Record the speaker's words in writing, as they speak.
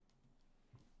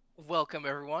Welcome,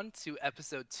 everyone, to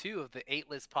episode 2 of the 8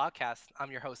 List podcast.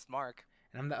 I'm your host, Mark.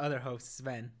 And I'm the other host,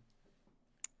 Sven.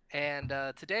 And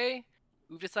today,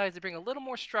 we've decided to bring a little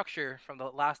more structure from the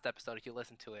last episode if you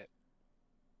listen to it.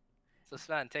 So,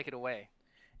 Sven, take it away.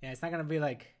 Yeah, it's not gonna be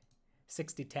like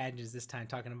 60 tangents this time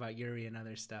talking about Yuri and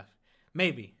other stuff.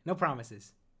 Maybe. No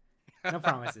promises. No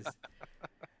promises.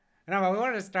 No, but we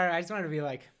wanted to start. I just wanted to be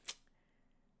like,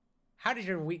 how did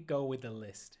your week go with the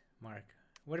list, Mark?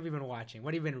 What have you been watching?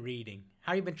 What have you been reading?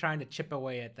 How have you been trying to chip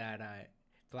away at that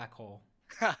black hole?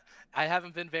 I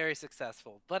haven't been very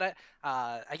successful, but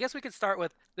I guess we could start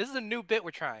with this is a new bit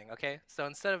we're trying, okay? So,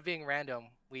 instead of being random,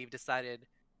 we've decided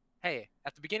hey,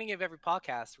 at the beginning of every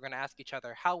podcast, we're going to ask each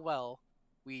other how well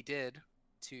we did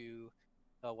to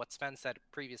what Sven said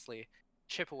previously,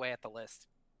 chip away at the list.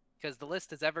 Because the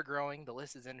list is ever growing, the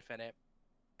list is infinite,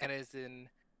 and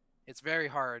it's very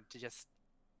hard to just,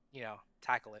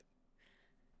 tackle it.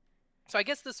 So I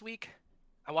guess this week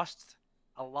I watched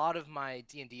a lot of my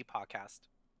D&D podcast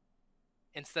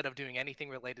instead of doing anything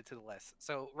related to the list.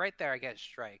 So right there I get a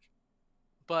strike.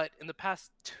 But in the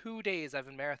past 2 days, I've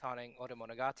been marathoning Ore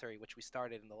Monogatari, which we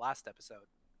started in the last episode.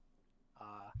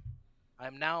 Uh,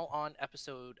 I'm now on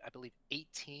episode, I believe,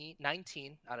 18,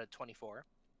 19 out of 24.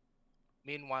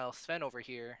 Meanwhile, Sven over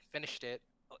here finished it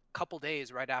a couple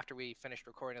days right after we finished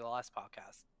recording the last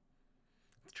podcast.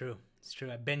 It's true. It's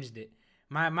true. I binged it.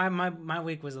 My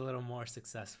week was a little more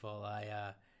successful.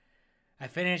 I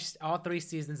finished all 3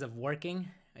 seasons of Working.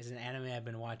 It's an anime I've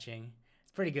been watching.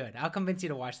 It's pretty good. I'll convince you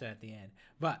to watch that at the end.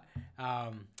 But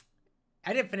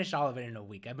I didn't finish all of it in a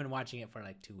week. I've been watching it for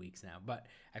like 2 weeks now. But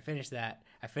I finished that.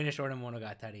 I finished Ore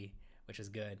Monogatari, which was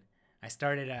good. I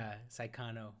started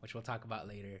Saikano, which we'll talk about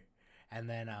later. And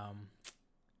then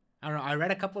I don't know. I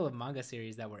read a couple of manga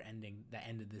series that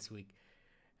ended this week.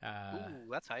 Ooh,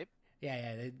 that's hype.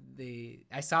 Yeah.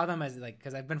 I saw them as like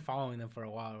because I've been following them for a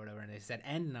while or whatever, and they said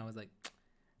end, and I was like,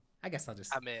 I guess I'll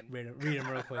just I'm in. read them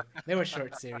real quick. They were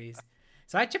short series,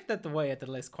 so I chipped at the way at the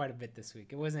list quite a bit this week.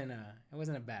 It wasn't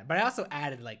a bad, but I also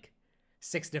added like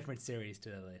 6 different series to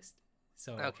the list.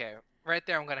 So Okay, right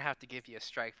there, I'm going to have to give you a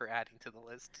strike for adding to the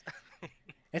list.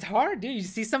 it's hard, dude. You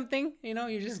see something,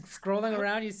 you're just scrolling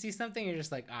around, you see something, you're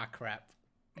just like, ah, crap.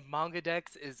 Manga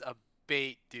Dex is a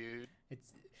bait, dude.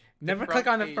 It's never click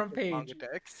on the Page front of page. Manga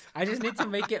Dex. I just need to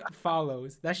make it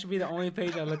follows. That should be the only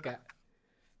page I look at.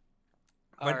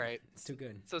 All But right. it's too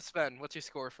good. So Sven, what's your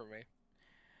score for me?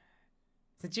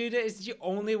 Since you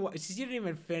didn't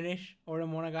even finish Ore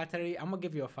Monogatari, I'm gonna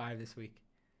give you a 5 this week.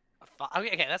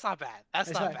 Okay, that's not bad. That's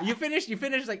That's not fine. bad. You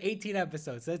finished like 18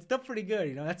 episodes, so it's still pretty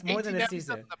good. That's more than 18 a episodes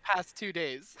season. in the past 2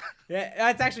 days. Yeah,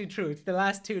 that's actually true. It's the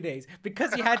last 2 days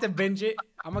because you had to binge it.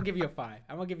 I'm gonna give you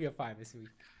a 5 this week.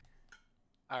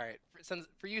 All right.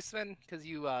 For you, Sven, because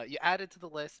you added to the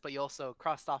list, but you also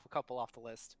crossed off a couple off the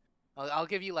list. I'll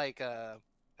give you like a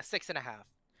 6.5.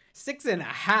 6.5.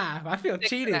 I feel Six and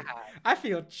cheated. a half. I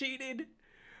feel cheated.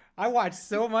 I watched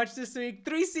so much this week.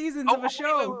 3 seasons Oh, of a wait,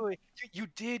 show. wait, wait,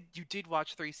 wait. You did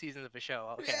watch 3 seasons of a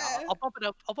show. Okay, Yeah. I'll bump it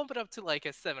up. I'll bump it up to like a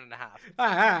 7.5.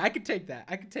 I could take that.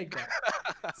 I could take that.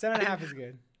 7.5 is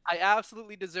good. I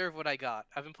absolutely deserve what I got.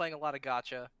 I've been playing a lot of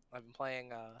gotcha. I've been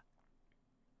playing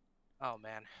oh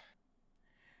man.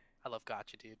 I love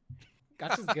gotcha, dude.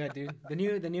 Gotcha's good, dude. The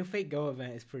new Fate Go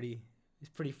event is pretty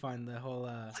fun. The whole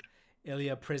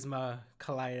Ilya Prisma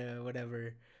Collider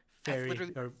whatever That's fairy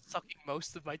literally or sucking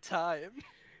most of my time.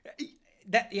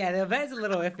 that yeah, the event is a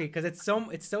little iffy because it's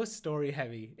so story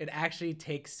heavy. It actually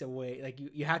takes away like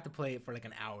you have to play it for like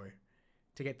an hour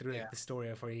to get through Yeah. like the story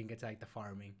before you can get to like the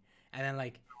farming. And then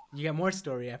like you get more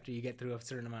story after you get through a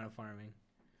certain amount of farming.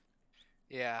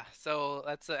 Yeah. So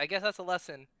I guess that's a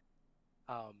lesson.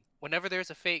 Whenever there's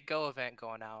a Fate Go event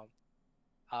going on,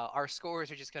 our scores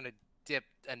are just gonna dip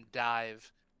and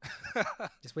dive.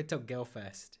 Just wait till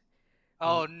Gilfest.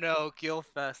 Oh no,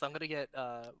 Gilfest. I'm gonna get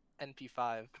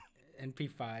NP5.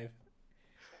 NP5.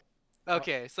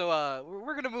 Okay, so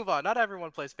we're gonna move on. Not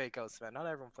everyone plays Fate Go, Sven. Not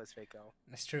everyone plays Fate Go.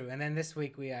 That's true. And then this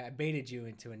week we baited you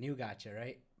into a new gotcha,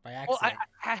 right? By Well,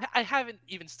 accident. I haven't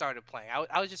even started playing.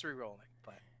 I was just re-rolling,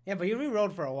 but Yeah, but you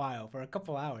re-rolled for a while, for a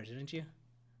couple hours, didn't you?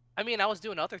 I mean, I was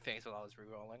doing other things while I was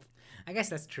re-rolling. I guess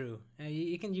that's true.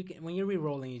 You can when you're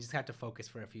re-rolling, you just have to focus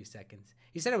for a few seconds.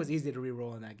 You said it was easy to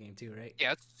re-roll in that game too, right?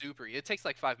 Yeah, it's super. It takes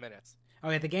like 5 minutes.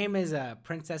 Okay, the game is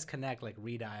Princess Connect, like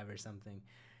Redive or something.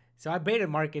 So I baited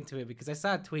Mark into it because I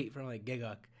saw a tweet from like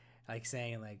Giguk, like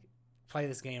saying like play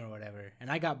this game or whatever,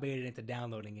 and I got baited into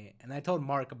downloading it, and I told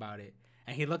Mark about it,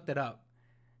 and he looked it up,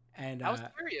 and I was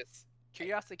curious.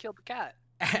 Curiosity killed the cat.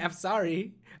 I'm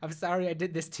sorry I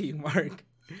did this to you, Mark.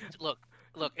 Look,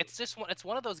 Look, it's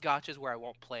one of those gotchas where I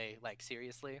won't play like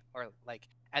seriously or like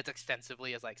as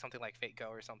extensively as like something like Fate Go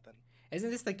or something. Isn't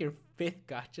this like your fifth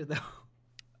gotcha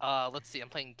though? Let's see. I'm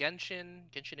playing Genshin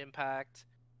Impact,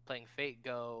 playing Fate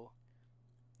Go,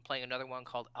 playing another one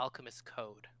called Alchemist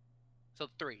Code. So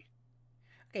three.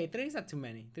 Okay, three's not too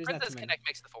many. Three's not too Princess many. Connect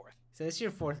makes the fourth. So this is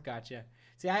your fourth gotcha.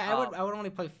 See, I would Um, I would only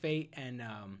play Fate and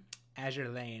Azure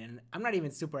Lane, and I'm not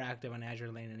even super active on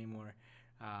Azure Lane anymore.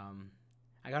 Um,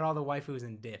 I got all the waifus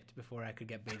and dipped before I could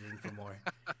get baited in for more.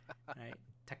 Right,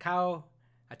 Takao,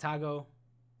 Atago,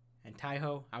 and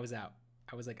Taiho, I was out.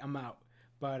 I was like, I'm out.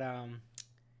 But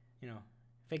you know,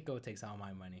 Fate Go takes all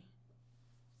my money.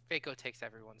 Fate Go takes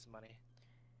everyone's money.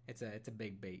 It's a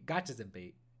big bait. Gotcha's a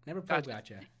bait. Never played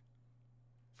Gotcha. gotcha.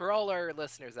 For all our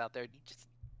listeners out there,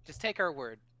 just take our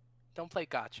word. Don't play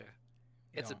gotcha.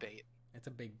 You It's a know, bait. it's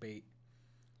a big bait.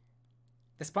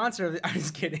 The sponsor of the, I'm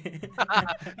just kidding. No,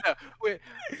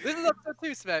 this is episode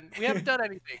 2, Sven. We haven't done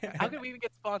anything. How can we even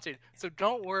get sponsored? So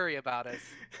don't worry about us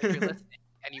if you're listening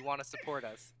and you want to support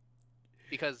us,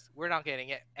 because we're not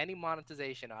getting any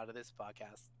monetization out of this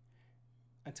podcast.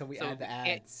 Until we So add the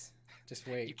ads. Just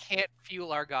you wait. can't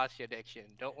fuel our gotcha addiction.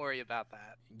 Don't worry about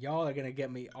that. Y'all are gonna get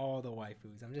me all the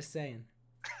waifus. I'm just saying.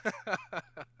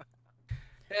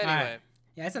 Anyway, Alright.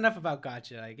 Yeah, it's enough about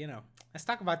gotcha. Like, let's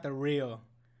talk about the real.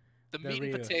 the The meat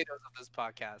and real. potatoes of this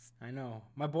podcast. I know.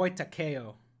 My boy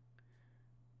Takeo.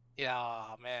 Yeah,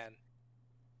 man.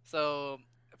 So,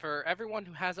 for everyone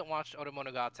who hasn't watched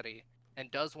Otomonogatari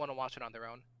and does want to watch it on their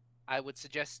own, I would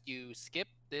suggest you skip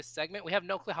this segment. We have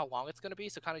no clue how long it's going to be,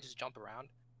 so kind of just jump around.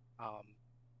 Um,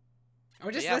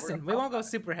 Or just yeah, we're listen. gonna We talk won't go about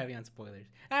it. super heavy on spoilers.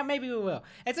 Maybe we will.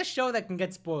 It's a show that can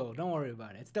get spoiled. Don't worry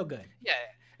about it. It's still good. Yeah,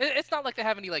 it's not like they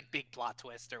have any like big plot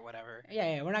twist or whatever.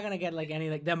 Yeah. We're not gonna get like any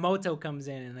like the Moto comes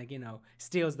in and like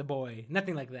steals the boy.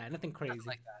 Nothing like that. Nothing crazy. Nothing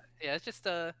like that. Yeah,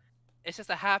 it's just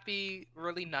a happy,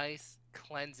 really nice,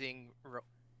 cleansing,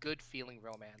 good feeling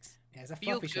romance. Yeah, it's a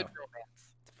Feel fluffy good show.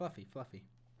 romance. It's fluffy.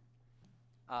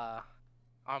 Uh,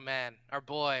 oh man, our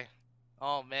boy.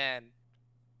 Oh man.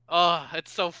 Oh,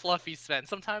 it's so fluffy, Sven.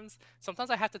 Sometimes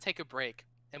I have to take a break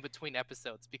in between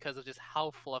episodes because of just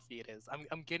how fluffy it is.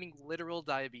 I'm getting literal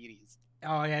diabetes.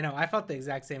 Oh yeah, no, I felt the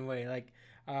exact same way. Like,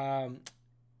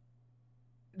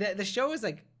 the show is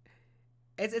like,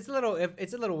 it's a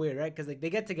little weird, right? Because like they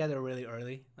get together really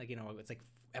early, like it's like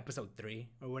episode 3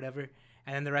 or whatever,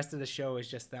 and then the rest of the show is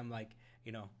just them like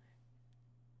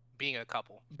Being a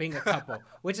couple. being a couple,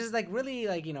 which is like really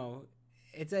like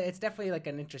it's definitely like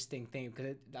an interesting thing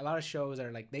because a lot of shows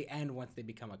are like they end once they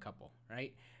become a couple,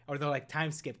 right? Or they'll like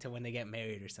time skip to when they get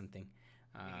married or something.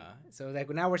 So like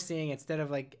now we're seeing instead of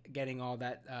like getting all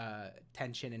that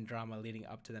tension and drama leading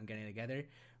up to them getting together,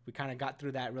 we kind of got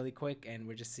through that really quick and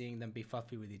we're just seeing them be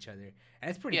fluffy with each other, and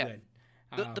it's pretty Yeah.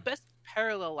 good. The best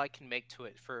parallel I can make to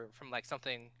it from like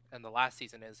something in the last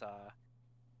season is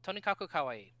Tonikaku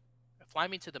Kawaii, Fly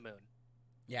Me to the Moon.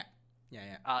 Yeah.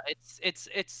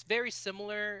 It's very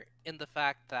similar in the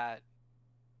fact that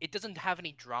it doesn't have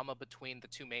any drama between the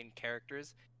two main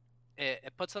characters.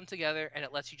 It puts them together and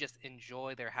it lets you just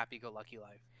enjoy their happy-go-lucky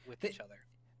life with They- each other.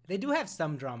 They do have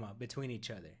some drama between each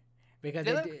other because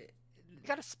They they look- do, You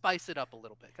gotta spice it up a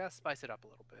little bit.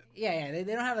 yeah, they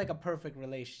don't have like a perfect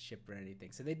relationship or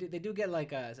anything, so they do get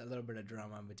like a little bit of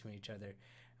drama in between each other.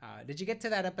 Did you get to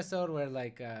that episode where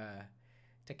like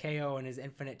Takeo and his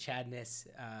infinite chadness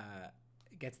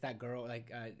gets that girl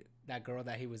that girl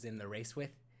that he was in the race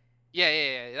with?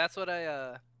 Yeah. That's what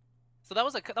I. So that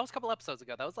was a couple episodes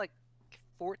ago. That was like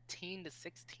 14 to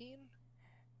 16.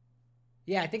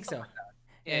 Yeah, I think so.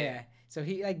 Yeah. So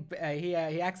he he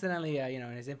accidentally in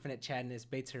his infinite chadness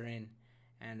baits her in,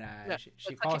 and Yeah, she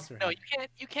It's falls for him. No,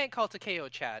 you can't call Takeo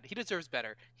Chad. He deserves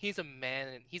better. He's a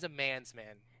man. He's a man's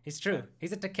man. It's true.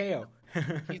 He's a Takeo.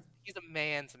 He's a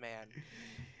man's man.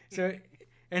 So,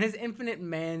 in his infinite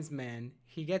man's man,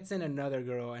 he gets in another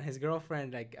girl, and his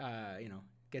girlfriend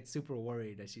gets super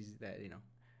worried that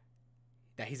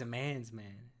that he's a man's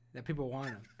man, that people want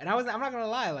him. And I'm not gonna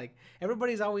lie, like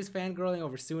everybody's always fangirling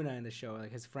over Suna in the show,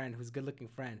 like his friend, who's a good looking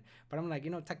friend. But I'm like,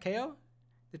 Takeo,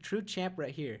 the true champ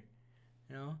right here,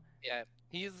 Yeah,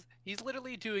 he's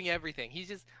literally doing everything. He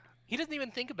doesn't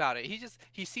even think about it.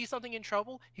 He sees something in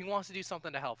trouble. He wants to do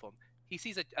something to help him. He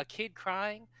sees a kid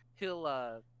crying.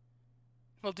 He'll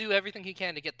do everything he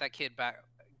can to get that kid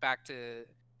back to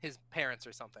his parents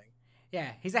or something.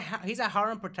 Yeah, he's a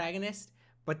harem protagonist,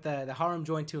 but the harem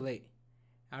joined too late.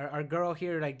 Our girl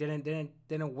here like didn't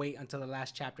wait until the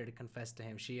last chapter to confess to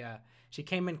him. She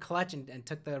came in clutch and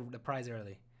took the prize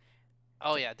early.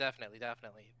 Oh yeah, definitely.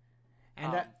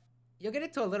 And you'll get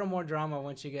into a little more drama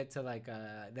once you get to like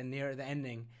the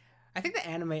ending. I think the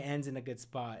anime ends in a good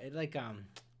spot. It like I'm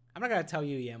not gonna tell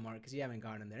you yet, Mark, because you haven't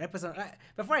gone in there.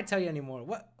 Before I tell you anymore,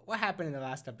 what happened in the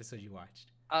last episode you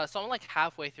watched? So I'm like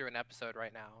halfway through an episode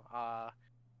right now.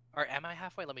 Or am I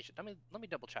halfway? Let me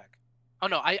double check. Oh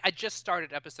no, I just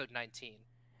started episode 19.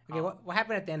 Okay, Um, what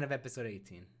happened at the end of episode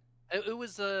 18? it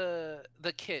was the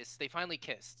kiss. They finally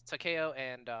kissed. Takeo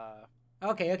and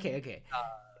Okay.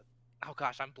 oh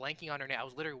gosh, I'm blanking on her name. I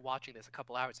was literally watching this a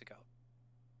couple hours ago.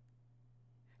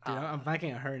 Dude, Uh, I'm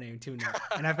blanking on her name too now,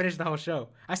 and I finished the whole show.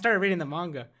 I started reading the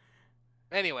manga.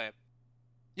 anyway,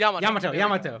 Yamato. Yamato, There we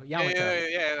go. Yamato,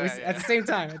 Yamato. At the same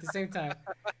time. At the same time.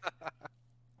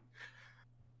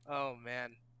 Oh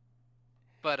man.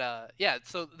 But yeah.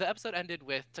 So the episode ended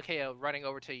with Takeo running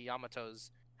over to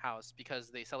Yamato's house because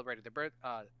they celebrated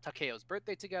Takeo's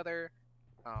birthday together.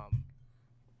 Um,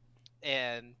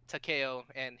 and Takeo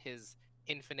and his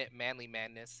infinite manly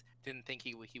madness didn't think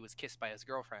he was kissed by his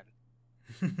girlfriend.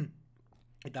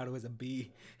 I thought it was a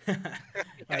bee or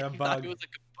Yeah, a he thought bug. it was like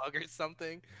a bug or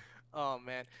something. Oh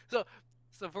man. So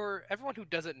for everyone who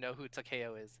doesn't know who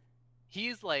Takeo is,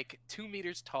 he's like 2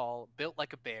 meters tall, built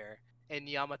like a bear, and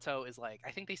Yamato is like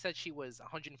I think they said she was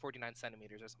 149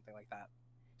 centimeters or something like that.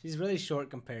 She's really short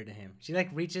compared to him. She like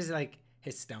reaches like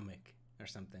his stomach or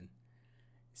something.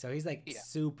 So he's like Yeah,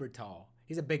 super tall.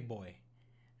 He's a big boy,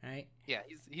 right? yeah,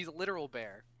 he's a literal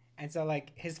bear. And so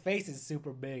like his face is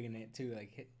super big in it too.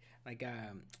 Like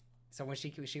so when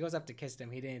she goes up to kiss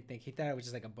him, he thought it was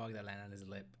just like a bug that landed on his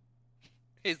lip.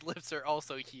 His lips are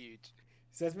also huge.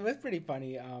 So it's pretty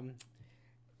funny.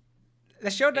 The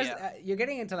show does. Yeah. You're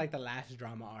getting into like the last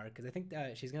drama arc because I think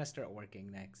she's gonna start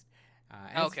working next.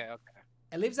 And Okay, okay.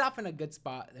 it leaves off in a good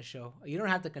spot. The show. You don't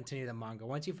have to continue the manga.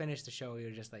 Once you finish the show, you're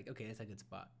just like, okay, it's a good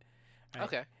spot. Right?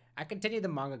 Okay. I continued the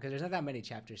manga because there's not that many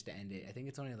chapters to end it. I think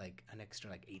it's only like an extra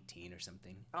like 18 or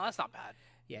something. Oh, that's not bad.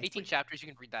 Yeah. 18 chapters, you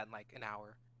can read that in like an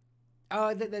hour.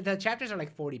 Oh, the chapters are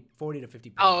like 40 to 50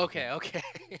 pages. Oh, okay, okay.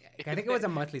 I think it was a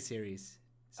monthly series.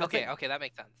 So okay, it's like okay, that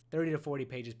makes sense. 30 to 40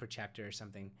 pages per chapter or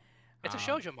something. It's a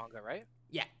shoujo manga, right?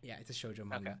 Yeah, it's a shoujo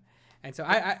manga. Okay. And so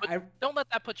But don't let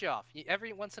that put you off.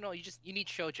 Every once in a while, you need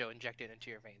shoujo injected into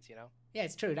your veins, you know, yeah,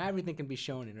 it's true. Not everything can be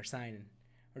shonen or seinen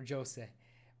or josei,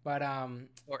 but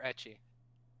or ecchi.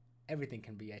 everything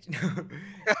can be edgy.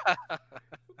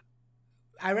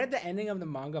 I read the ending of the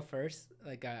manga first.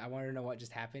 Like I wanted to know what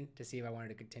just happened to see if I wanted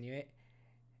to continue it.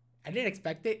 I didn't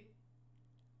expect it.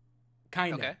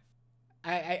 Kinda.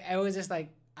 Okay. I was just like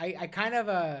I kind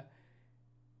of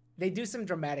they do some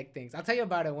dramatic things. I'll tell you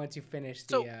about it once you finish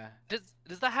the. So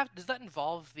does that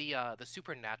involve the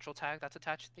supernatural tag that's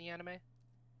attached to the anime?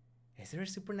 Is there a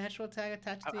supernatural tag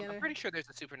attached to the I'm anime? pretty sure there's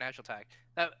a supernatural tag.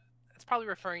 That's probably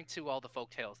referring to all the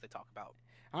folk tales they talk about.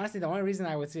 Honestly, the only reason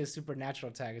I would see a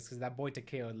supernatural tag is because that boy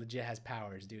Takeo legit has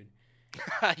powers, dude.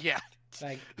 Yeah.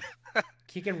 Like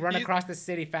he can run He's- across the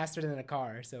city faster than a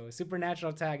car. So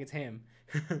supernatural tag, it's him.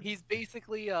 He's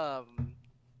basically Have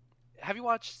you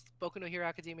watched Boku no Hero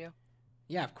Academia?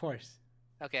 Yeah, of course.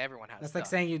 Okay, everyone has. That's like duh.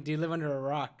 saying do you live under a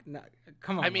rock? No,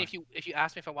 come on. I mean, Mark. if you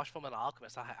ask me if I watched Fullmetal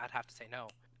Alchemist, I'd have to say no.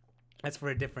 That's for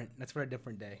a different day. That's for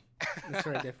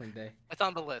a different day. It's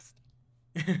on the list.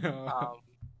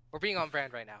 We're being on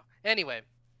brand right now. Anyway,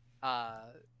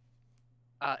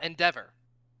 Endeavor.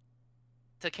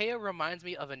 Takeo reminds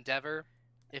me of Endeavor.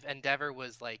 If Endeavor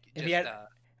was like If just he had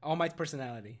All Might's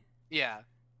personality. yeah.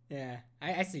 Yeah,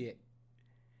 I see it.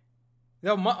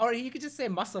 No, or you could just say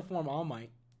muscle form All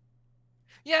Might.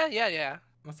 Yeah.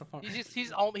 Muscle form.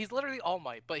 He's literally All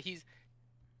Might, but he's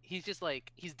just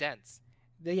like he's dense.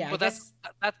 Yeah, But I guess.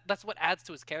 that's what adds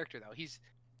to his character though.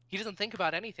 He doesn't think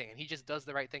about anything and he just does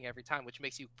the right thing every time, which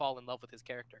makes you fall in love with his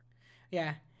character.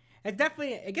 Yeah,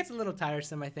 it gets a little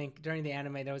tiresome. I think during the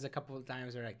anime there was a couple of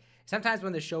times where like sometimes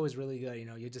when the show is really good,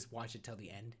 you just watch it till the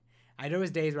end. There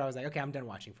was days where I was like, okay, I'm done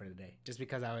watching for the day, just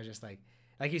because I was just like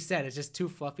you said, it's just too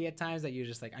fluffy at times that you're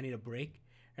just like I need a break,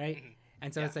 right? Mhm.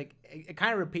 And so Yeah. it's like it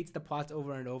kind of repeats the plots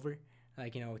over and over,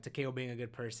 like Takeo being a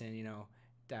good person,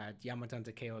 Yamato and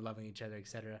Takeo loving each other,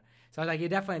 etc. So I was like, you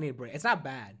definitely need a break. It's not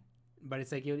bad, but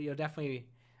it's like you'll definitely.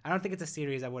 I don't think it's a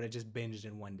series I would have just binged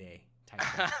in one day. Type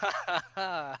thing.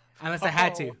 Unless I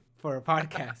had to for a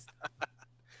podcast.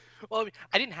 Well, I mean,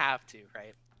 I didn't have to,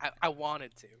 right? I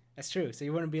wanted to. That's true. So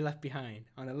you wouldn't be left behind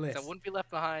on the list. So I wouldn't be left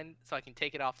behind, so I can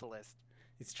take it off the list.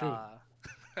 It's true.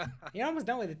 You're almost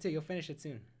done with it too. You'll finish it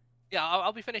soon. Yeah,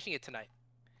 I'll be finishing it tonight.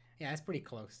 Yeah, it's pretty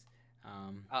close.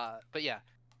 But yeah,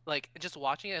 like just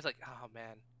watching it, it's like, oh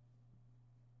man,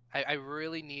 I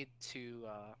really need to.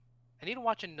 I need to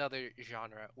watch another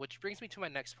genre, which brings me to my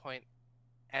next point,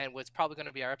 and what's probably going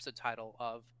to be our episode title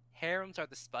of "Harems are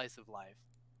the spice of life."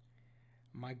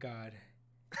 My God.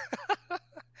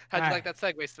 How'd All you right, like that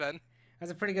segue, Sven?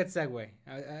 that's a pretty good segue.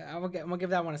 I'm gonna give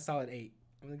that one a solid 8.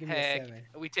 I'm gonna give you a Heck, 7.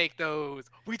 we take those.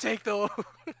 We take those.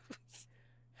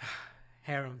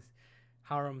 Harems,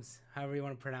 harems, however you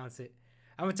want to pronounce it.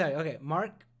 I'm gonna tell you. Okay,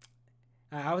 Mark.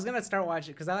 I was gonna start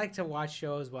watching because I like to watch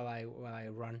shows while I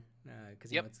run.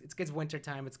 Because Yep. it's winter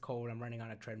time. It's cold. I'm running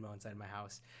on a treadmill inside my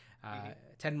house.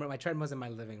 Hmm. My treadmill's in my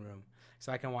living room,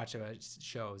 so I can watch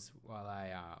shows while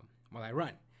I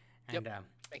run. Yep. And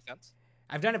Makes sense.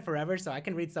 I've done it forever, so I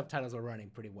can read subtitles while running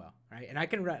pretty well, right? And I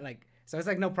can run so it's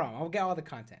like no problem. I'll get all the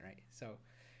content, right? So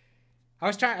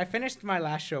I finished my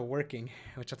last show working,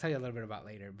 which I'll tell you a little bit about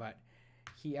later. But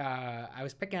I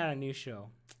was picking out a new show,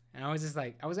 and I was just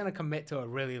like, I was gonna commit to a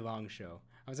really long show.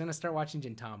 I was gonna start watching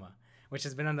Gintama, which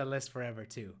has been on the list forever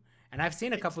too. And I've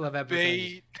seen a couple of episodes.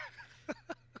 Bait.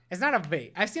 It's not a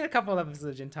bait. I've seen a couple of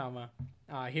episodes of Gintama,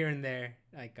 here and there.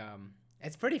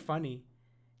 It's pretty funny.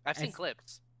 I've seen It's-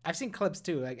 clips. I've seen clips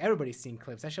too. Like everybody's seen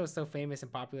clips. That show is so famous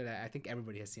and popular that I think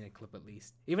everybody has seen a clip at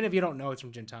least. Even if you don't know it's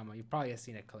from Gintama, you probably have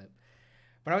seen a clip.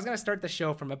 But I was gonna start the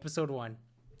show from episode 1,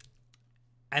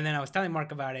 and then I was telling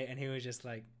Mark about it, and he was just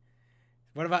like,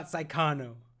 "What about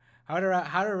Saikano? How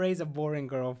to raise a boring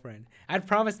girlfriend?" I'd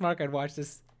promised Mark I'd watch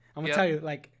this. I'm gonna Yep. tell you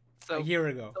like So a year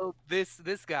ago. So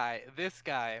this guy,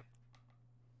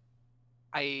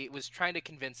 I was trying to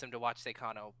convince him to watch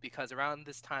Seikano because around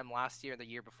this time last year and the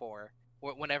year before,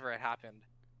 whenever it happened,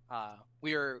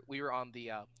 we were on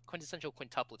the quintessential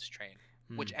quintuplets train,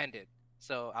 which ended.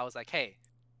 So I was like, hey,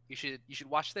 you should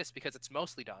watch this because it's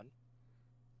mostly done.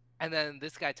 And then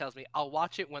this guy tells me I'll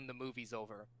watch it when the movie's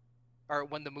over, or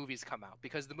when the movies come out,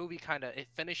 because the movie it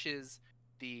finishes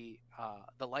the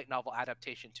light novel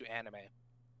adaptation to anime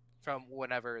from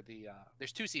whenever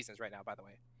there's 2 seasons right now, by the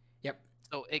way. Yep.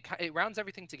 So it rounds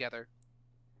everything together.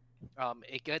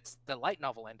 It gets the light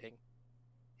novel ending,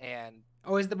 and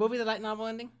Oh, is the movie the light novel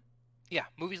ending? yeah,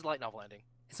 movie's the light novel ending.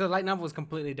 So the light novel is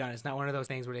completely done. It's not one of those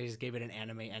things where they just gave it an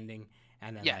anime ending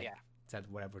and then Yeah, yeah. said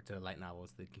whatever to the light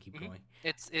novels they can keep Mhm. going.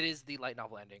 It is the light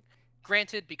novel ending.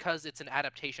 Granted, because it's an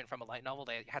adaptation from a light novel,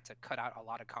 they had to cut out a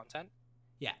lot of content.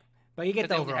 Yeah, but you get 'Cause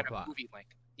the they only overall had a plot. movie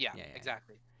length. Yeah, Yeah, yeah.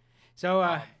 exactly.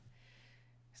 So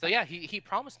So yeah, he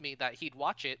promised me that he'd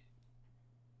watch it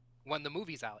when the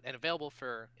movie's out and available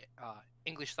for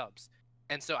English subs.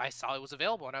 And so I saw it was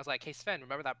available, and I was like, "Hey Sven,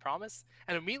 remember that promise?"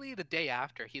 And immediately the day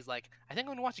after, he's like, "I think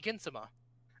I'm gonna watch Gensama,"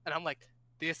 and I'm like,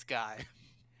 "This guy."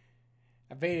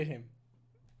 I baited him,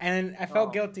 and then I felt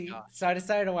Oh, guilty, gosh. so I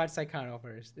decided to watch Saikano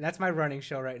first. That's my running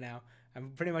show right now.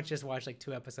 I'm pretty much just watch like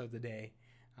 2 episodes a day.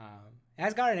 It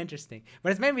has gotten interesting,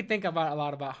 but it's made me think about a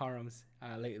lot about harems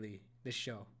lately. This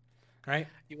show, right?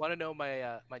 You want to know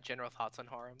my my general thoughts on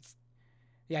harems?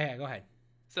 Yeah, go ahead.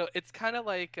 So it's kind of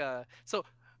like so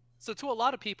to a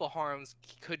lot of people, harems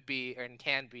could be and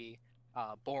can be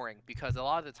boring because a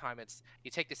lot of the time it's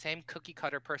you take the same cookie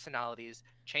cutter personalities,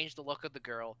 change the look of the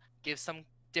girl, give some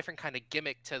different kind of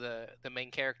gimmick to the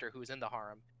main character who's in the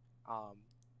harem. Um,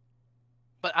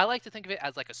 but I like to think of it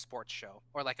as like a sports show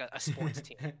or like a sports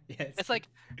team. Yes. It's like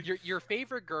your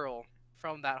favorite girl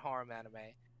from that harem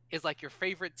anime is like your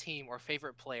favorite team or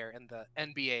favorite player in the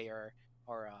NBA or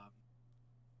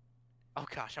oh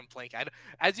gosh, I'm blanking.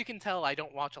 As you can tell, I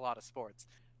don't watch a lot of sports.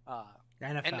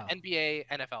 NFL. NBA,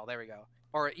 NFL, there we go.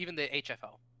 Or even the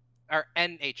HFL. Or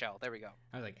NHL, there we go.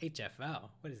 I was like, HFL?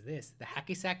 What is this? The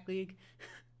Hacky Sack League?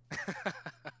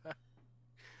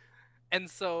 And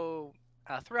so,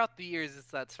 throughout the years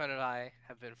that Sven and I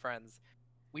have been friends,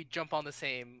 we jump on the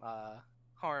same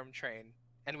harem train,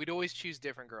 and we'd always choose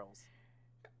different girls.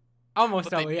 Almost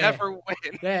But they always, never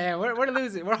win. Yeah, we're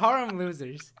losers. We're harem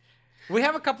losers. We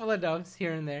have a couple of dubs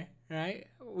here and there, right?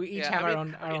 We each Yeah, have I mean, our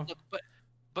own. Our own. look,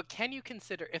 but can you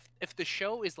consider if the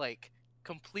show is like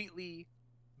completely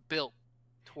built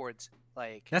towards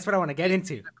like That's what I want to get this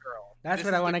into. is the girl, That's this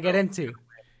what I is the want to get girl into.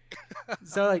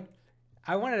 So like,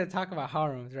 I wanted to talk about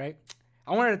harems, right?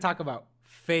 I wanted to talk about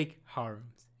fake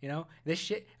harems. You know, this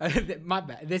shit. My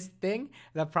bad. This thing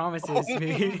that promises Oh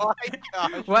me. my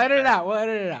gosh, We'll edit it out. We'll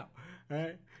edit it out. All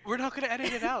right. We're not gonna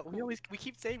edit it out. We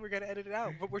keep saying we're gonna edit it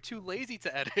out, but we're too lazy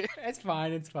to edit. It's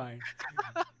fine. It's fine.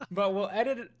 But we'll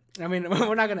edit it. I mean,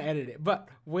 we're not gonna edit it, but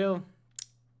we'll.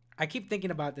 I keep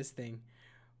thinking about this thing,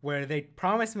 where they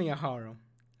promise me a harem,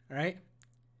 right?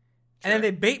 And then Sure.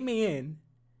 they bait me in,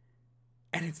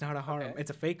 and it's not a harem. Okay.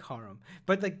 It's a fake harem.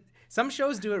 But like some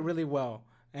shows do it really well,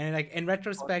 and like in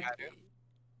retrospect, Orgaru.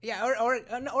 yeah, or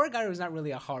Orgaru was not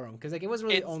really a harem because like it was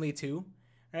really It's- only 2,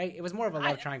 right? It was more of a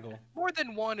love triangle. More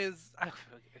than one is.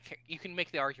 You can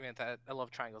make the argument that a love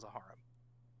triangle is a harem.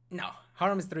 No,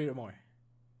 harem is 3 or more,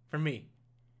 for me.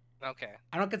 Okay.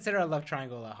 I don't consider a love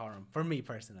triangle a harem for me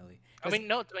personally. I 'Cause mean,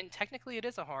 no. I mean, technically, it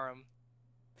is a harem.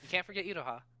 You can't forget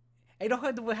Iroha.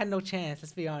 Iroha had no chance.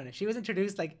 Let's be honest. She was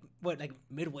introduced like what, like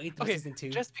midway through Okay, season two.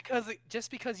 just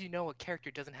because you know a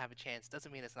character doesn't have a chance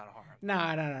doesn't mean it's not a harem.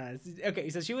 Nah, nah, nah. Okay,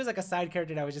 so she was like a side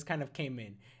character that was just kind of came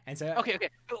in, and so Okay, okay.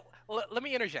 Let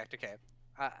me interject. Okay.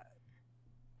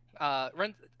 Uh,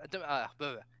 rent, blah,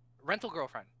 blah. Rental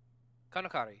girlfriend,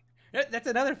 Kanokari, that's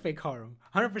another fake harem,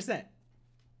 100%.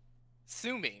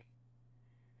 Sumi.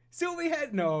 Sumi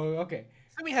had no. Okay,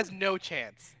 Sumi has no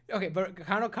chance. okay, but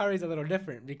Kano Kari is a little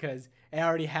different because it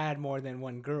already had more than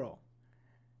one girl.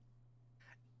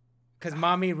 Because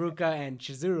Mami, Ruka, and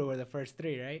Chizuru were the first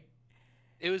three, right?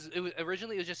 It was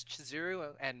originally it was just Chizuru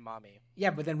and Mami. Yeah,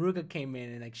 but then Ruka came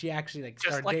in and like she actually like Just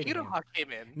started like dating him. Iroha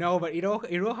came in. No, but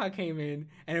Iroha came in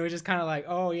and it was just kind of like,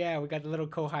 oh yeah, we got the little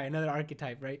Kohai, another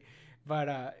archetype, right?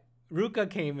 But Ruka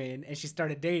came in and she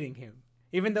started dating him,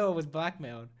 even though it was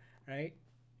blackmailed, right?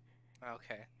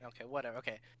 Okay, whatever.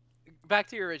 Okay, back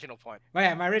to your original point. But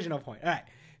yeah, my original point. All right,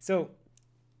 so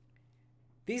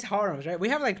these harems, right? We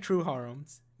have like true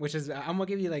harems, which is I'm gonna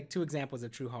give you like two examples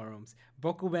of true harems: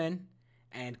 Bokuben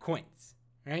and Quince,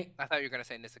 right? I thought you were gonna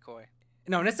say Nisekoi.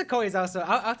 No, Nisekoi is also.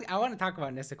 I want to talk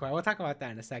about Nisekoi. We'll talk about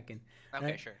that in a second. Okay,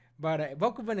 right? sure. But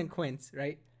Bokuben and Quince,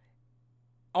 right?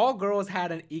 All girls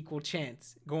had an equal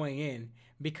chance going in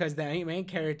because the main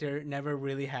character never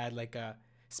really had like a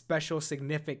special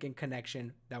significant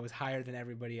connection that was higher than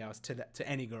everybody else to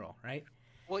any girl, right?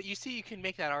 Well, you see, you can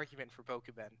make that argument for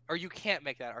Bokuben, or you can't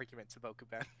make that argument to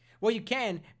Bokuben. Well, you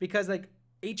can because like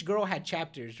each girl had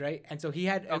chapters, right? And so he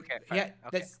had Okay, he had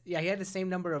fine. Okay. he had the same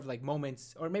number of like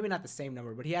moments, or maybe not the same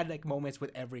number, but he had like moments with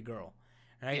every girl,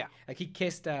 right? Yeah. Like he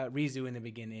kissed Rizu in the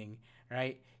beginning,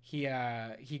 right? He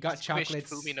got Squished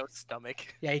chocolates. Fumino's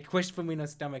stomach. Yeah, he squished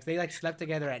Fumino's stomachs. They like slept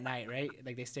together at night, right?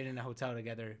 Like they stayed in a hotel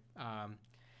together.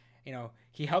 You know,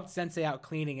 he helped Sensei out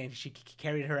cleaning, and she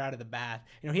carried her out of the bath.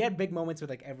 You know, he had big moments with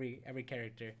like every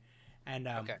character, and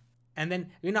Okay. and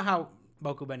then you know how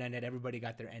Bokuben ended, everybody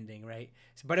got their ending, right?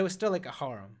 So, but it was still like a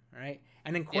harem, right?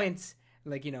 And then Yeah. Quince,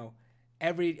 like you know,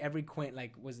 every Quint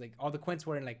like was like all the Quints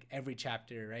were in like every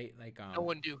chapter, right? Like No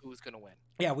one knew who was gonna win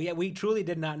yeah, we truly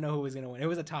did not know who was gonna win. It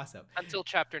was a toss up. until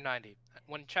chapter 90.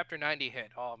 When chapter 90 hit,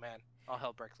 oh man, all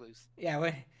hell breaks loose.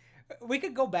 Yeah, we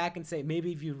could go back and say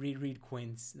maybe if you reread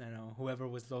Quince, you know, whoever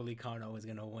was Loli Kano was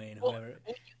gonna win. Well, Whoever,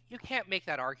 you can't make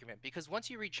that argument because once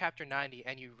you read chapter 90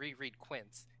 and you reread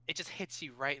Quince, it just hits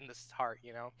you right in the heart,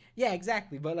 you know? yeah,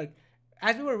 exactly. But like,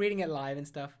 as we were reading it live and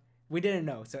stuff, we didn't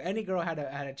know. So any girl had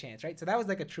a chance, right? So that was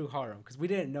like a true harem because we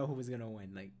didn't know who was gonna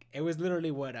win. Like it was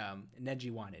literally what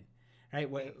Neji wanted, right?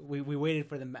 We waited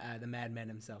for the madman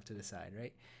himself to decide,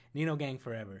 right? Nino Gang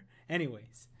forever.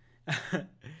 Anyways,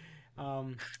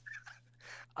 um,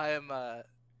 I am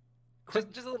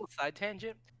quick. just a little side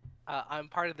tangent. I'm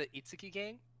part of the Itsuki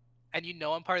gang, and you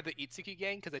know I'm part of the Itsuki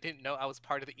gang because I didn't know I was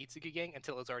part of the Itsuki gang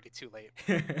until it was already too late.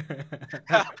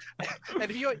 And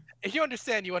if you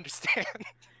understand, you understand.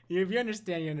 If you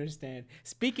understand, you understand.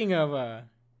 Speaking of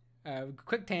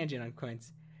quick tangent on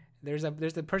Quince, there's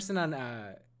a person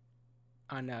on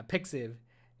Pixiv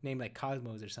named like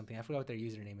Cosmos or something. I forgot what their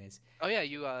username is. Oh yeah,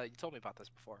 you told me about this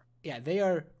before. Yeah, they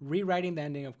are rewriting the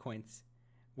ending of Quince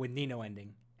with Nino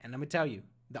ending, and I'm gonna tell you,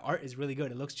 the art is really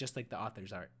good. It looks just like the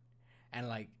author's art, and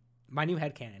like my new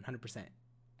headcanon, 100%.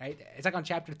 Right? It's like on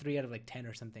chapter 3 out of like 10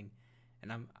 or something,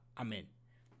 and I'm in.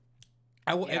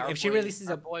 I will Yeah, if she releases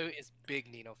our a boy is big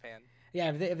Nino fan.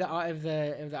 yeah, if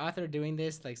the author doing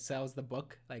this like sells the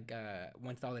book like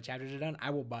once all the chapters are done, I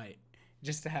will buy it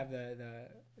just to have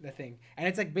the thing. And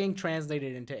it's like being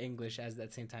translated into English as at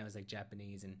the same time as like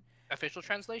Japanese and Official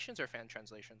translations or fan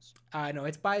translations? no,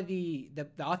 it's by the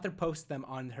author posts them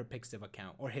on her Pixiv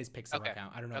account or his Pixiv Okay.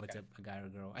 account. I don't know if Okay. it's a guy or a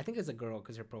girl. I think it's a girl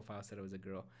because her profile said it was a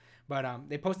girl. But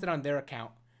they posted on their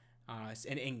account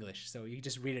in English, so you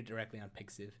just read it directly on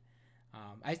Pixiv.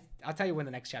 I'll tell you when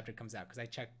the next chapter comes out because I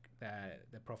check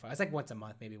the profile. It's like once a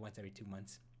month, maybe once every 2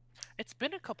 months. It's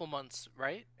been a couple months,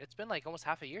 right? It's been like almost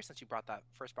half a year since you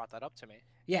first brought that up to me.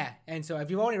 Yeah, and so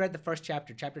if you've already read the first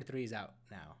chapter, chapter 3 is out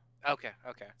now. Okay,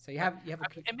 okay. So you have I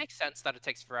mean, it makes sense that it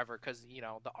takes forever because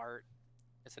the art,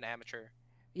 it's an amateur.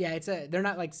 yeah, they're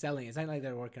not like selling. It's not like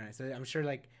they're working on it. So I'm sure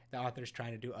like the author's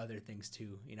trying to do other things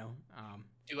too. You know.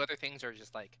 Do other things or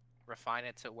just like refine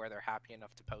it to where they're happy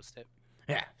enough to post it.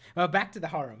 Yeah. Well, back to the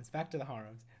harems.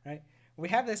 Right? We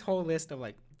have this whole list of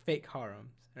like fake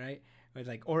harems, right? With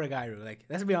like Origairu. Like,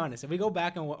 let's be honest. If we go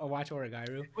back and watch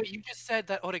Origairu, Wait, you just said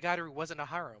that Oregaru wasn't a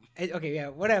harem. okay, yeah,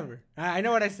 whatever. I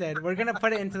know what I said. We're gonna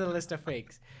put it into the list of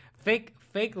fakes,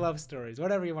 fake love stories,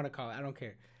 whatever you want to call it. I don't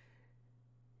care.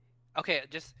 Okay,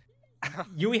 just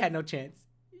Yui had no chance.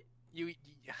 You,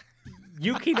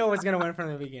 Yukino was gonna win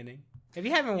from the beginning. If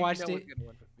you haven't watched was it, gonna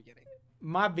win from the beginning.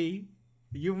 Mabi,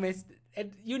 you missed.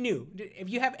 You knew. If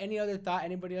you have any other thought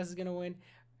anybody else is gonna win,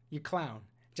 you clown.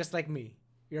 Just like me,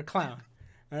 you're a clown.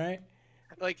 All right.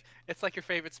 Like it's like your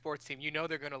favorite sports team. You know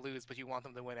they're gonna lose, but you want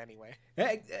them to win anyway.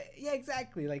 Yeah,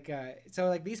 exactly. Like, so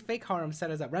like these fake harems set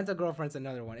us up. Rent a Girlfriend's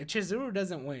another one. If Chizuru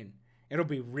doesn't win, it'll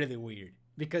be really weird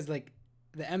because like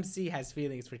the MC has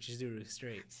feelings for Chizuru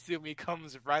straight. Sumi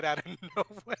comes right out of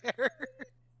nowhere.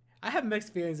 I have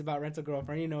mixed feelings about Rent a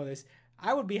Girlfriend. You know this.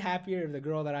 I would be happier if the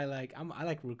girl that I like. I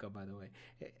like Ruka, by the way.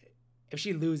 If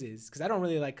she loses, because I don't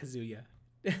really like Kazuya.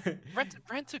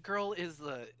 Rent a Girl is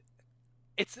the.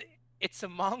 It's a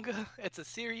manga. It's a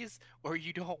series where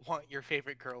you don't want your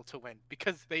favorite girl to win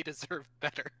because they deserve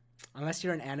better. Unless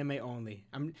you're an anime only.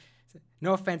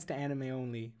 No offense to anime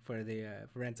only for the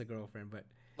for Rent a Girlfriend, but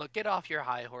Look, get off your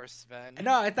high horse, Sven.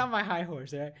 no, it's not my high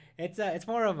horse. Right? It's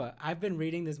more of a. I've been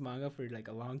reading this manga for like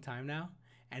a long time now,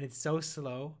 and it's so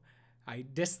slow. I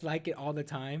dislike it all the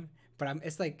time, but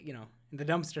it's like the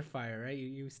dumpster fire, right?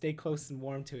 You stay close and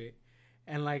warm to it,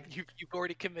 and like You've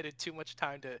already committed too much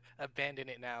time to abandon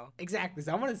it now. exactly.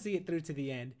 So I want to see it through to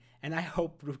the end, and I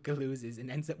hope Ruka loses and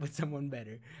ends up with someone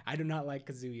better. I do not like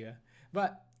Kazuya,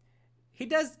 but he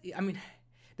does. I mean,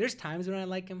 there's times when I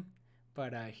like him,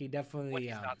 but he definitely When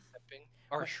he's not sipping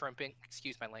or shrimping.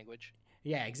 Excuse my language.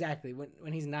 yeah, exactly.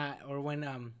 When he's not, or when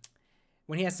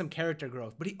he has some character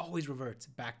growth, but he always reverts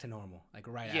back to normal, like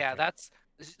right Yeah, after. that's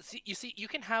see, you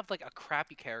can have like a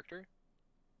crappy character,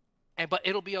 but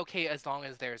it'll be okay as long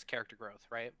as there's character growth,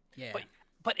 right? Yeah,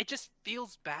 But it just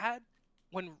feels bad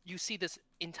when you see this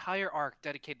entire arc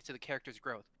dedicated to the character's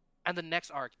growth, and the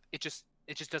next arc it just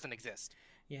doesn't exist.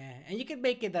 yeah, and you can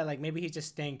make it that like maybe he's just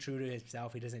staying true to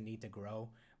himself. He doesn't need to grow,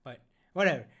 but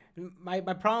whatever. My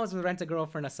problems with Rent a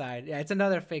Girlfriend aside, yeah, it's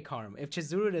another fake harm. If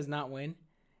Chizuru does not win,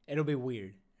 it'll be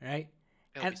weird, right?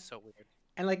 It'll And be so weird.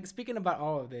 and like speaking about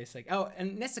all of this, like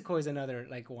and Nezuko is another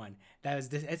like one that is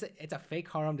this. It's a fake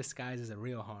harem disguised as a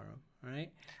real harem,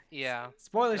 right? Yeah.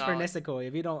 Spoilers for No, Nezuko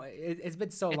if you don't. It's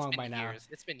been so it's long been by now. years.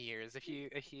 It's been years. If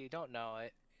you don't know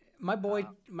it, My boy,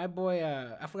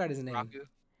 I forgot his name. Raku,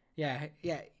 Yeah,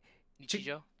 yeah,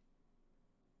 Nichijo.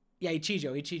 yeah,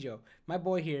 Ichijo. My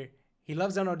boy here, he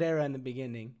loves Onodera in the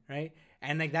beginning, right?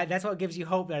 And like that's what gives you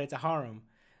hope that it's a harem.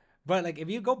 But like if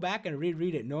you go back and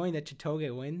reread it, knowing that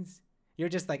Chitoge wins, you're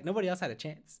just like nobody else had a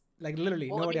chance. Like literally,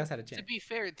 Well, I nobody mean, else had a to chance. be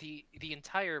fair, the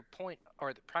entire point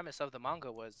or the premise of the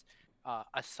manga was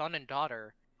a son and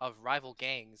daughter of rival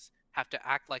gangs have to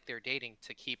act like they're dating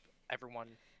to keep everyone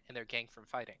in their gang from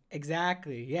fighting.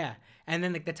 Exactly, yeah. And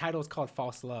then like the title is called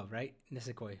False Love, right?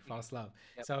 Nisekoi, Mhm. False Love.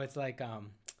 Yep. So it's like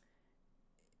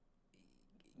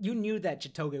you knew that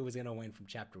Chitoge was gonna win from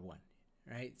chapter one,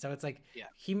 right? So it's like Yeah.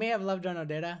 he may have loved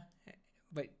Onodera,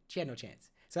 but she had no chance.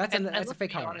 So And that's a let's fake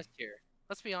be harem. honest here.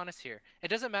 Let's be honest here. It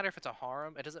doesn't matter if it's a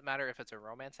harem. It doesn't matter if it's a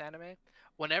romance anime.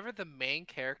 Whenever the main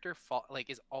character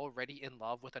is already in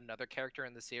love with another character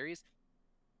in the series,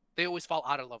 they always fall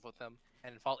out of love with them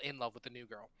and fall in love with the new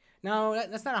girl. No,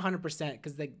 that's not 100%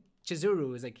 because like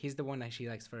Chizuru is like he's the one that she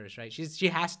likes first, right? She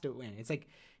has to win. It's like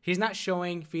he's not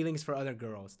showing feelings for other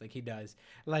girls like he does.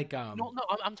 Like No,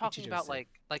 I'm talking Ichijo about said.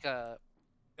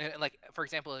 like for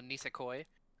example in Nisekoi,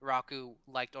 Raku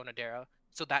liked Onodera,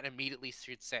 so that immediately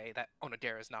should say that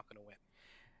Onodera is not going to win.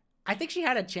 I think she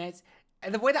had a chance.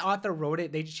 And the way the author wrote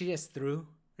it, she just threw,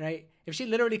 right? If she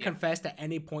literally Yeah. confessed at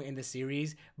any point in the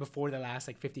series before the last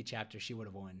like 50 chapters, she would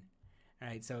have won.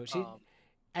 Right? So she Um,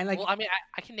 and like well, I mean,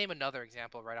 I can name another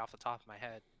example right off the top of my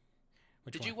head.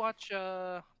 which Did one? you watch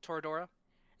Toradora?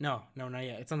 No, not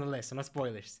yet. It's on the list, so no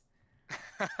spoilers.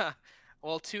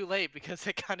 Well, too late because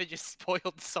it kind of just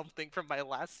spoiled something from my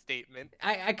last statement.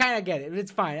 I kind of get it, but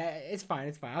it's fine. It's fine.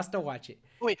 It's fine. I'll still watch it.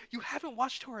 Wait, you haven't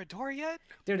watched Toradora yet?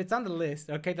 Dude, it's on the list.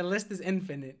 Okay, the list is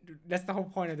infinite. That's the whole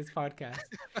point of this podcast.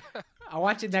 I'll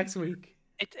watch it next week.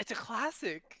 It's a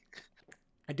classic.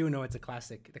 I do know it's a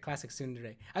classic. The classic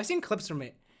Tsundere. I've seen clips from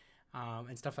it,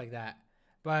 and stuff like that.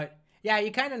 But yeah,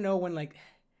 you kind of know when like.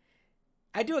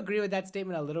 I do agree with that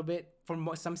statement a little bit for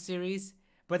some series,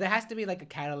 but there has to be like a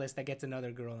catalyst that gets another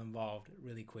girl involved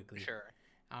really quickly. Sure.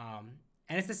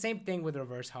 And it's the same thing with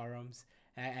reverse harems.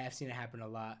 I've seen it happen a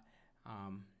lot,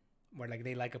 where like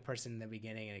they like a person in the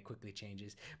beginning and it quickly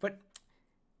changes. But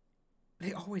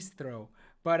they always throw.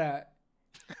 But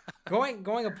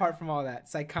going apart from all that,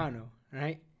 Saikano,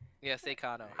 right? Yeah,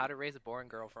 Seikano. How to Raise a Boring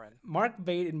Girlfriend. Mark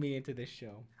baited me into this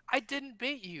show. I didn't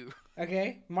bait you.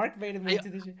 Okay, Mark baited me into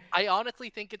this show. I honestly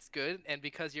think it's good, and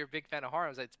because you're a big fan of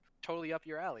harems, it's totally up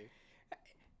your alley.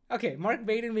 Okay, Mark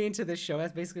baited me into this show.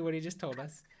 That's basically what he just told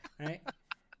us, right?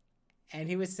 And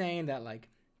he was saying that like,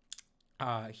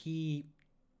 he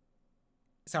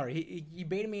sorry, he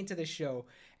baited me into this show,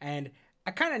 and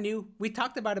I kind of knew we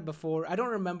talked about it before. I don't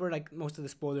remember like most of the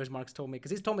spoilers Mark's told me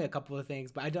because he's told me a couple of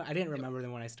things, but I didn't Yep. remember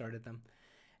them when I started them.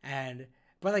 And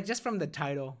but like just from the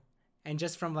title and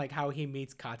just from like how he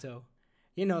meets Kato,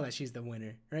 you know that she's the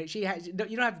winner, right? You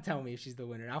don't have to tell me if she's the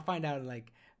winner. I'll find out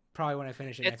like probably when I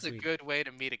finish it It's next a week. good way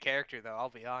to meet a character, though. I'll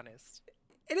be honest.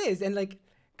 It is, and like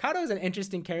Kato's an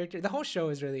interesting character. The whole show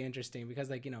is really interesting because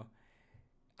like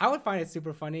I would find it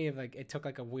super funny if like it took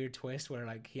like a weird twist where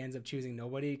like he ends up choosing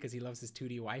nobody because he loves his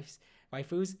 2D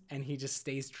waifus, and he just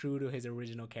stays true to his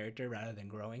original character rather than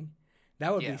growing.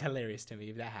 That would be Yeah. hilarious to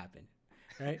me if that happened,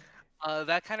 right?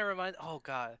 That kind of reminds. Oh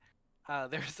God.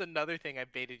 There's another thing I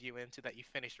baited you into that you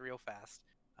finished real fast.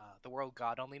 The world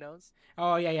God only knows.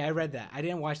 Oh yeah, yeah, I read that. I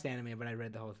didn't watch the anime, but I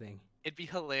read the whole thing. It'd be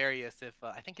hilarious if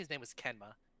I think his name was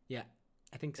Kenma. Yeah,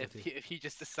 I think so If too. he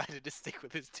just decided to stick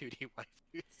with his 2D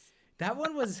waifus. That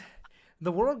one was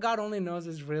the world God only knows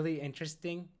is really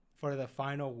interesting for the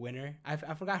final winner. I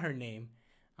forgot her name.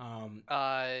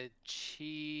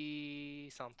 Chi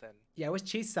something. Yeah, it was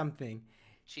Cheese something.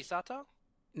 Chisato?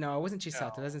 No, it wasn't Chisato.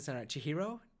 That No. doesn't sound right. Chihiro?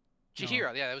 No.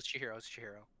 Chihiro. Yeah, that was Chihiro. It was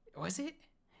Chihiro. Was it? It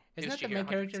Isn't was that the Chihiro. main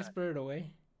character in 100%. Spirited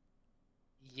Away?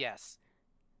 Yes.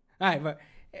 All right, but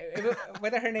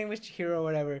whether her name was Chihiro or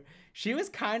whatever, she was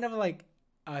kind of like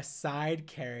a side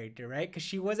character, right? Because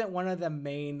she wasn't one of the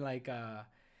main like.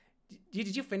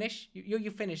 Did you finish? You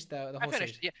finished the I whole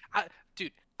finished. series. Yeah.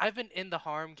 Dude, I've been in the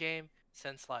harm game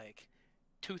since like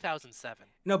 2007.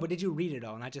 No, but did you read it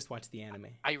all, not just watch the anime?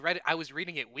 I read it. I was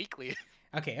reading it weekly.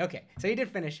 Okay, okay. So you did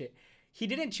finish it. He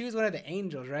didn't choose one of the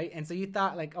angels, right? And so you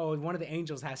thought like, oh, one of the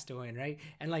angels has to win, right?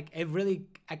 And like it really,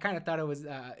 I kind of thought it was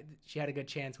she had a good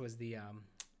chance was the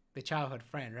childhood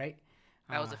friend, right?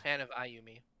 I was Uh, a fan of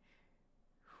Ayumi.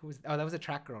 that was a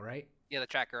track girl, right? Yeah, the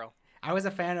track girl. I was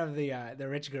a fan of the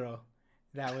rich girl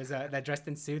that was that dressed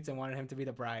in suits and wanted him to be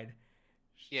the bride.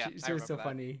 Yeah, She I was so remember that.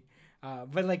 funny.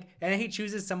 But like, and then he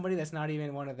chooses somebody that's not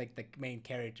even one of like the main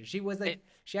characters. She was like, It,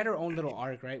 she had her own little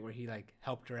arc, right, where he like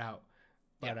helped her out.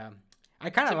 yeah. But I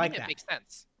kind To of me, like it that. makes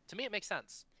sense. To me, it makes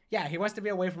sense. Yeah, he wants to be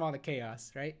away from all the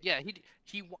chaos, right? Yeah,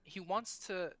 he wants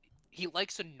to. He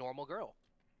likes a normal girl.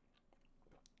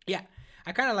 Yeah,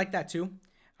 I kind of like that too.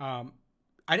 Um,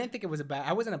 I didn't think it was a bad.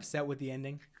 I wasn't upset with the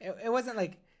ending. It wasn't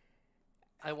like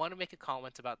I want to make a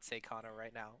comment about Seikano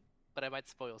right now, but I might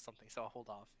spoil something, so I'll hold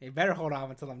off. you better hold off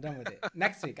until I'm done with it.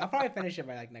 Next week, I'll probably finish it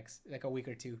by like a week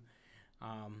or two.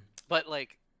 But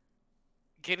like,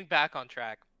 getting back on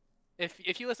track,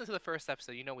 if you listen to the first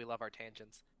episode, you know we love our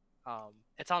tangents.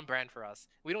 It's on brand for us.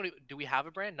 We don't do we have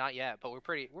a brand? Not yet, but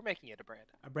we're making it a brand.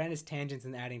 Our brand is tangents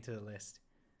and adding to the list.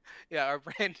 Yeah, our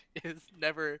brand is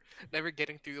never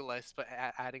getting through the list, but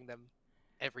adding them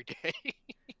every day.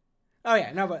 Oh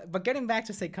yeah, no, but getting back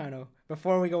to Seikano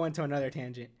before we go into another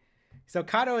tangent. So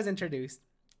Kato is introduced,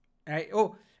 right?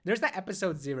 Oh, there's that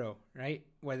episode 0, right,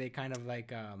 where they kind of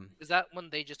like Is that when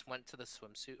they just went to the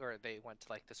swimsuit, or they went to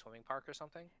like the swimming park or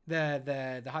something?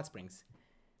 the hot springs.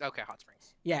 Okay, hot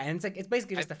springs. Yeah, and it's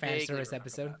basically I just a fan vaguely service remember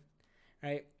episode, that.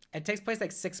 right? It takes place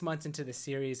like 6 months into the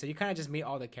series, so you kind of just meet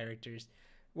all the characters.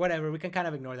 Whatever, we can kind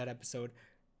of ignore that episode.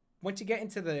 Once you get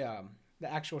into the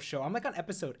actual show, I'm like on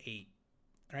episode 8,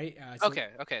 right?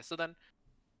 Okay. So then,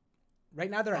 Right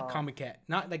now they're at um, Comiket,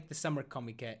 not like the summer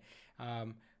Comiket.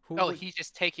 Um, oh, he's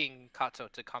just taking Kato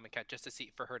to Comic Con just to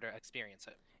see for her to experience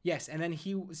it. Yes, and then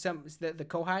the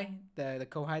kohai, the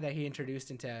kohai that he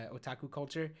introduced into otaku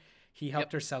culture, he helped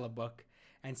Yep. her sell a book.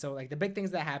 And so like the big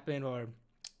things that happened, or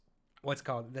what's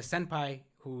called the senpai,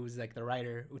 who's like the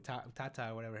writer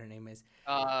Utata or whatever her name is.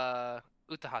 Utaha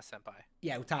Senpai.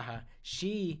 Yeah, Utaha.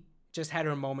 She just had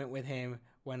her moment with him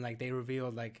when like they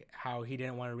revealed like how he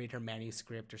didn't want to read her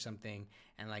manuscript or something,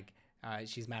 and like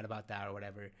she's mad about that or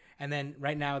whatever. And then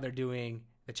right now they're doing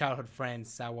the childhood friend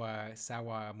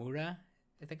Sawamura,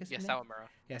 I think it's Yeah, her name. Sawamura.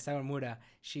 Yeah, Sawamura.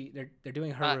 They're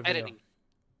doing her reveal. Editing.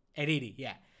 Edidi,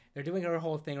 yeah. They're doing her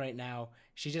whole thing right now.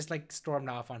 She just like stormed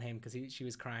off on him because she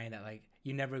was crying that like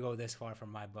you never go this far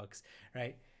from my books,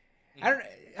 right? Mm.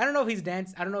 I don't know if he's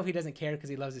dense. I don't know if he doesn't care because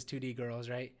he loves his 2D girls,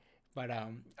 right? But you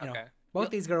know, Okay. both You'll,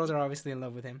 these girls are obviously in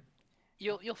love with him.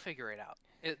 you'll figure it out.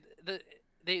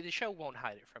 The show won't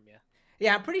hide it from you.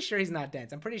 Yeah, I'm pretty sure he's not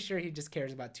dense. I'm pretty sure he just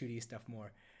cares about 2D stuff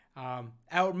more.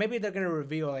 Or maybe they're gonna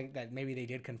reveal like that. Maybe they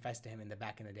did confess to him in the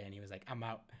back in the day, and he was like, "I'm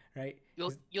out," right?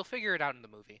 You'll figure it out in the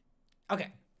movie.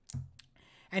 Okay.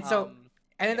 And so,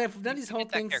 and then Yeah, they've done these you whole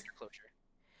get that things. character closure.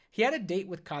 He had a date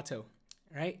with Kato,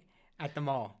 right, at the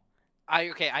mall.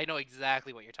 I know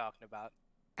exactly what you're talking about.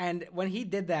 And when he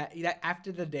did that,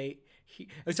 after the date,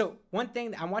 so one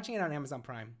thing I'm watching it on Amazon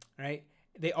Prime, right?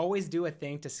 They always do a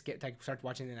thing to skip, like start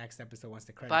watching the next episode once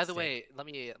the By credits the tick. way, let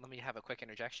me have a quick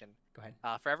interjection. Go ahead.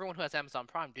 For everyone who has Amazon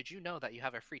Prime, did you know that you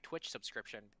have a free Twitch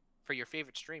subscription for your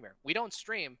favorite streamer? We don't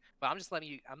stream, but I'm just letting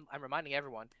you. I'm reminding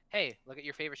everyone. Hey, look at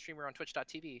your favorite streamer on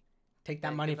Twitch.tv. Take that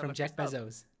And money give them from a free Jeff sub.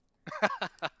 Bezos.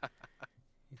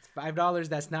 It's $5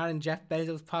 that's not in Jeff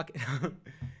Bezos' pocket.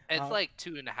 It's Uh, like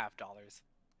 $2.50.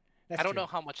 that's I don't true. know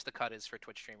how much the cut is for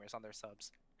Twitch streamers on their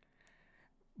subs.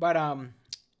 But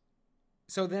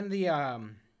so then the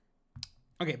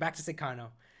okay, back to Sakano.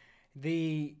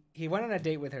 He went on a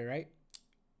date with her, right?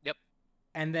 Yep.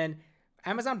 And then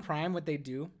Amazon Prime, what they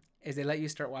do is they let you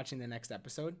start watching the next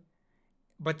episode,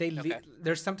 but Okay.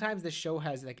 there's sometimes the show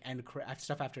has like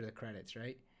stuff after the credits,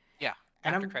 right? Yeah.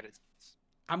 And After credits.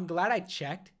 I'm glad I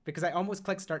checked because I almost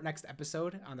clicked start next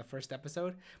episode on the first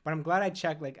episode, but I'm glad I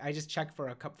checked. Like I just checked for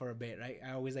a bit, right?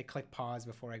 I always like click pause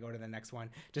before I go to the next one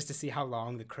just to see how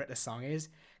long the song is,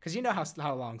 because you know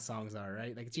how long songs are,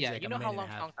 right? Like it's Yeah, usually like you a know minute how and a long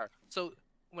half. songs are. So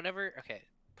whenever, okay,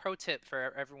 pro tip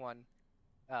for everyone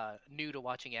new to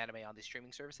watching anime on these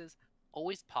streaming services,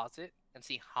 always pause it and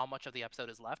see how much of the episode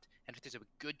is left. And if there's a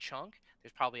good chunk,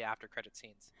 there's probably after credit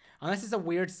scenes. Unless it's a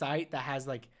weird site that has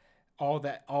like all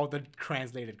the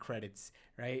translated credits,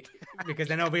 right? Because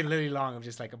then it'll be literally long of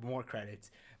just like more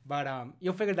credits. But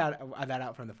you'll figure that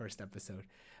out from the first episode.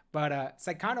 But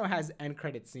Saikano has end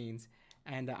credit scenes,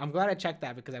 and I'm glad I checked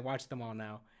that because I watched them all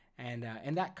now. And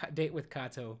in that date with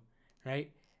Kato,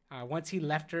 right? Once he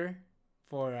left her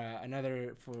for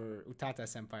for Utata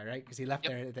senpai, right? Because he left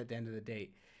Yep. her at the end of the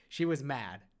date. She was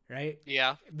mad, right?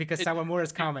 Yeah. Because It,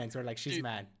 Sawamura's comments were like, she's dude,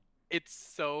 mad. it's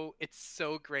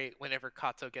so great whenever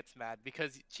Kato gets mad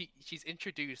because she's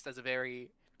introduced as a very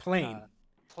Plain. uh,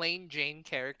 plain Jane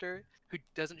character who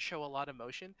doesn't show a lot of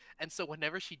emotion, and so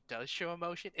whenever she does show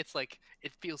emotion, it's like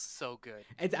it feels so good.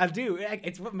 I do.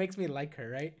 It's what makes me like her,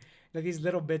 right? Like these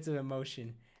little bits of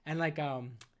emotion, and like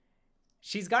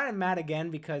she's gotten mad again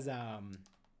because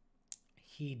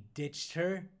he ditched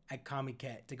her at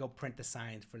Comiket to go print the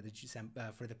signs for the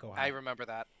Kohai. I remember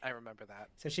that. I remember that.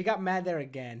 So she got mad there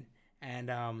again, and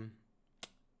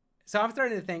so I'm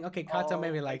starting to think, okay, Kato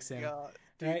maybe Oh my likes him, God.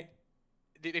 Dude, right?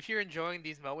 dude, if you're enjoying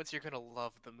these moments, you're gonna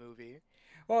love the movie.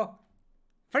 Well,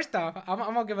 first off, I'm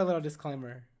gonna give a little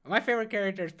disclaimer. My favorite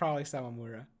character is probably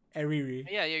Sawamura, Eriri.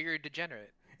 Yeah, yeah, you're a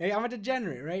degenerate. Yeah, I'm a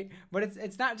degenerate, right? But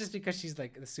it's not just because she's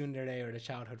like the tsundere or the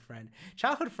childhood friend.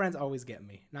 Childhood friends always get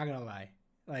me. Not gonna lie,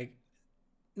 like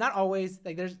not always.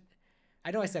 Like there's,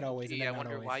 I know I said always, and Gee, I then not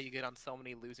wonder always. why you get on so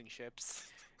many losing ships.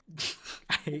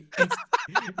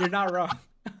 You're not wrong.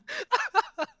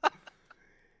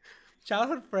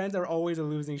 Childhood friends are always a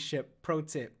losing ship. Pro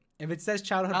tip: if it says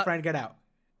childhood Not, friend, get out.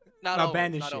 not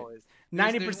Abandon always. Not ship. always.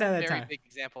 There's 90% one of the very time. big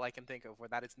example I can think of where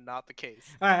that is not the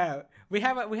case. All right. We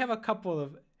have a couple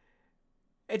of.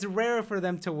 It's rare for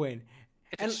them to win.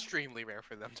 It's And extremely rare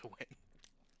for them to win.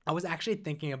 I was actually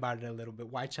thinking about it a little bit.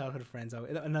 Why childhood friends?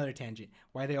 Another tangent.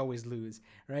 Why they always lose,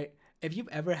 right? If you've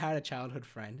ever had a childhood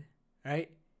friend, right?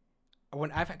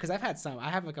 Because I've had some. I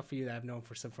have like a few that I've known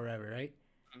for some forever, right?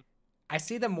 Mhm. I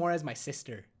see them more as my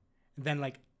sister than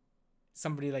like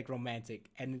somebody like romantic,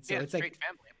 and so Yeah, it's straight like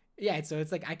family. yeah. So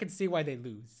it's like I can see why they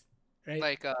lose, right?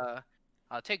 Like,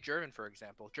 take Jervin for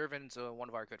example. Jervin's one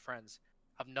of our good friends.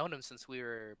 I've known him since we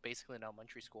were basically in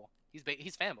elementary school.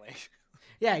 He's family.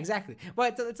 Yeah, exactly.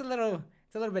 Well, it's a little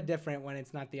bit different when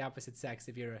it's not the opposite sex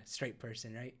if you're a straight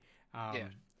person, right? Yeah.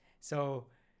 So,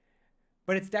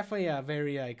 but it's definitely a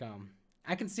very like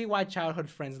I can see why childhood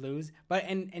friends lose, but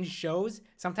in shows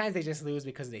sometimes they just lose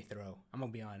because they throw. I'm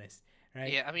gonna be honest,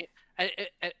 right? Yeah, I mean,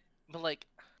 but like,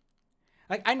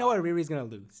 Like I know uh, Ariri's gonna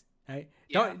lose, right?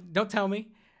 yeah, Don't tell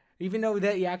me, even though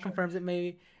that yeah confirms it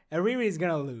maybe. Ariri's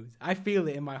gonna lose. I feel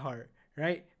it in my heart,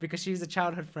 right? Because she's a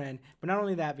childhood friend, but not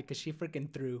only that, because she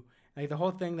freaking threw. Like the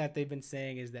whole thing that they've been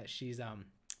saying is that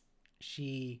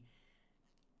she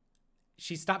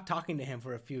she stopped talking to him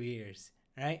for a few years,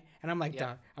 right? And I'm like, yeah,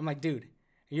 dog, I'm like, dude,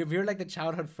 if you're like the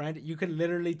childhood friend, you could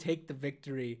literally take the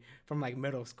victory from like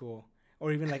middle school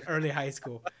or even like early high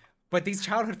school. But these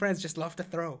childhood friends just love to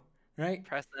throw, right?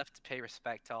 press F to pay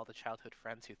respect to all the childhood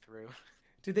friends who threw.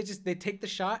 Dude, they take the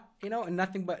shot, and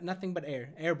nothing but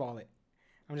airball it.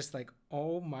 I'm just like,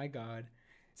 oh my god.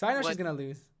 So I know she's What? gonna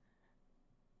lose.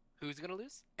 Who's gonna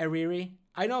lose? Eriri.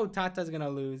 I know Tata's gonna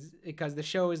lose because the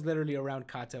show is literally around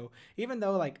Kato. Even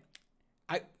though like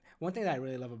I one thing that I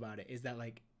really love about it is that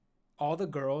like all the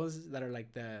girls that are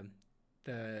like the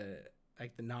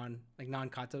like the non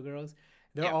Kato girls,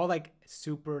 they're Yeah. all like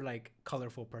super like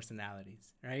colorful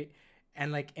personalities, right?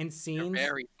 And like in You're scenes,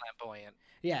 very flamboyant.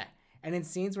 yeah, and in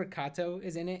scenes where Kato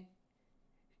is in it,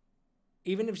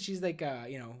 even if she's like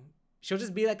she'll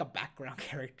just be like a background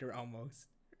character almost,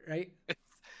 right?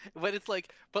 But it's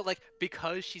like, but like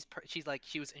because she's like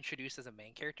she was introduced as a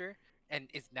main character and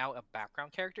is now a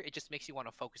background character, it just makes you want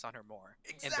to focus on her more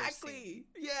in those scenes. Exactly.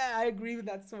 Yeah, I agree with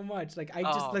that so much. Like I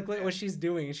just Oh look at man. what she's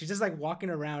doing, and she's just like walking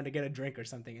around to get a drink or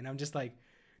something, and I'm just like,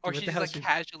 Or dude, what she's the just hell is like she?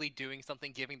 casually doing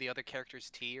something, giving the other characters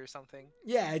tea or something.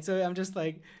 Yeah, and so I'm just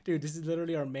like, dude, this is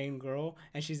literally our main girl,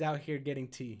 and she's out here getting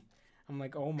tea. I'm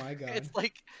like, oh my god. It's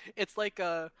like it's like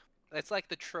it's like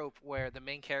the trope where the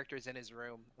main character is in his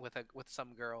room with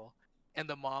some girl, and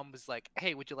the mom was like,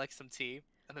 "Hey, would you like some tea?"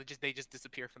 And they just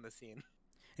disappear from the scene.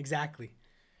 Exactly.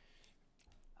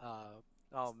 Uh,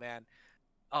 oh man.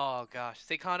 Oh gosh,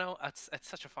 Seikano, it's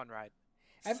such a fun ride.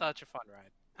 I'm, Such a fun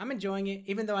ride. I'm enjoying it,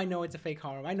 even though I know it's a fake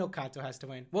harem. I know Kato has to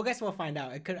win. Well, guess we'll find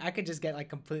out. I could just get like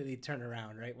completely turned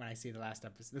around right when I see the last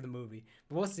episode of the movie,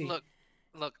 but we'll see. Look,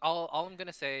 look. All I'm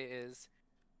gonna say is,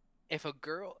 if a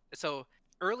girl, so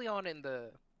early on in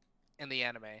the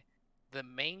anime, the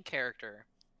main character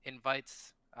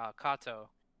invites Kato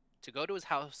to go to his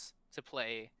house to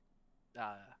play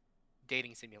uh,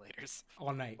 dating simulators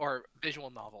All night. or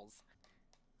visual novels,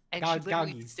 and she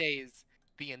literally Goggies. stays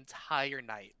the entire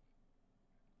night,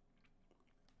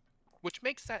 which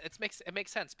makes sense. It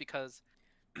makes sense because,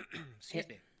 excuse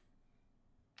me,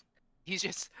 he's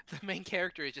just the main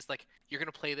character is just like you're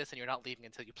gonna play this and you're not leaving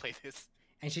until you play this.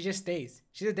 And she just stays.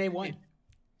 She's a day one.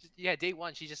 Yeah, day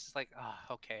one, she's just like,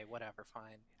 oh, okay, whatever,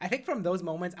 fine. I think from those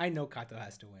moments, I know Kato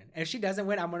has to win. And if she doesn't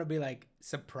win, I'm gonna be like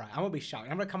surprised. I'm gonna be shocked.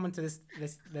 I'm gonna come into this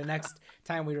the next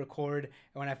time we record,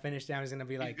 and when I finish, I'm just gonna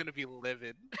be like, He's gonna be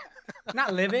livid.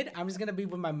 not livid. I'm just gonna be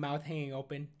with my mouth hanging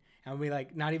open and be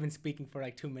like, not even speaking for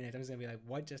like 2 minutes. I'm just gonna be like,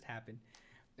 what just happened?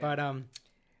 Yeah. But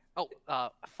Oh,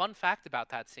 fun fact about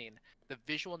that scene: the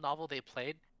visual novel they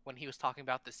played when he was talking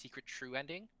about the secret true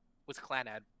ending was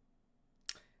Clanad.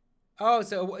 oh,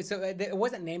 so it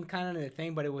wasn't named kind of the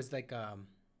thing, but it was like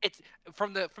It's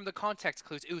from the context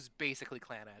clues. It was basically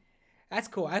Clanad. that's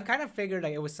cool. I kind of figured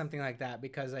like it was something like that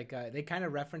because like they kind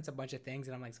of reference a bunch of things,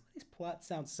 and I'm like, some of these plots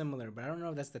sound similar, but I don't know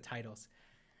if that's the titles.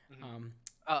 Mhm. Um,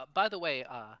 By the way,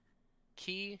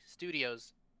 Key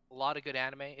Studios, a lot of good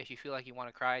anime. If you feel like you want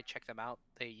to cry, check them out.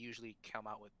 They usually come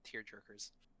out with tear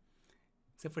jerkers.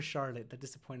 except for Charlotte, that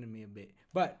disappointed me a bit.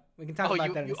 But we can talk Oh,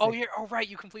 about that in a oh, second. you're oh right,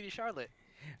 you completed Charlotte.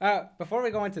 Before we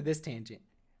go into this tangent,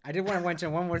 I did want to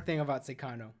mention one more thing about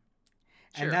Seikano,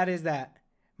 Sure. and that is that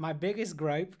my biggest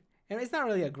gripe, and it's not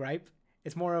really a gripe,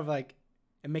 it's more of like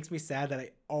it makes me sad that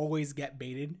I always get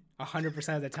baited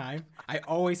 100% of the time. I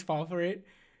always fall for it.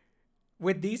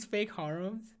 With these fake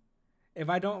harems, if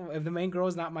the main girl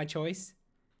is not my choice,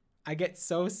 I get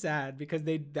so sad because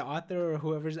the author or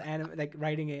whoever's like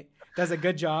writing it does a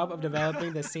good job of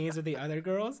developing the scenes with the other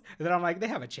girls. That I'm like, they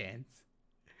have a chance.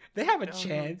 They have a No,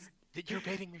 chance. you're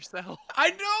baiting yourself.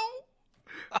 I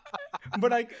know,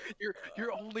 but like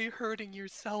You're only hurting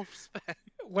yourself, Sven.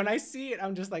 when I see it,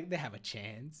 I'm just like, they have a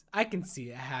chance. I can see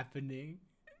it happening.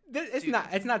 It's Dude, not.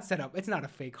 It's not set up. It's not a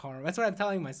fake horror. That's what I'm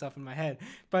telling myself in my head.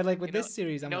 But like with this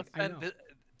series, I'm like, I Sven, know.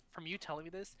 from you telling me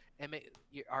this,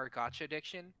 our gotcha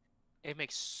addiction, it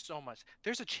makes so much.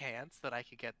 There's a chance that I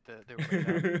could get the rate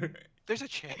up. There's a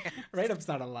chance. Right up's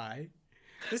not a lie.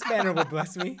 This banner will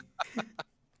bless me.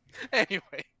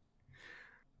 Anyway,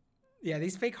 Yeah,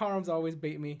 these fake harems always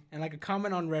bait me. And like a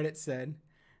comment on Reddit said,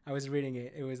 I was reading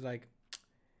it. It was like,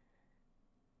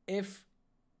 if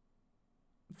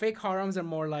fake harems are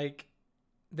more like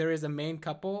there is a main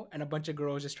couple and a bunch of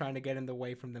girls just trying to get in the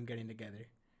way from them getting together.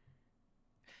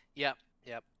 yep,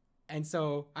 yep. And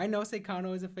so I know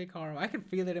Seikano is a fake harem. I can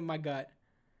feel it in my gut.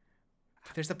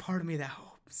 But there's a part of me that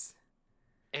hopes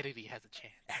Edity has a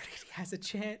chance. Eriri has a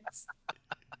chance.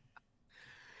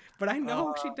 But I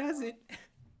know she doesn't.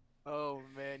 Oh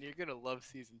man, you're gonna love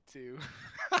season 2.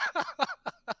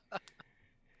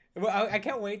 Well, I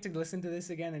can't wait to listen to this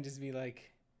again and just be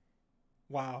like,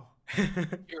 wow.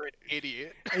 You're an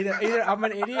idiot. Either I'm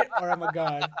an idiot or I'm a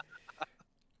god.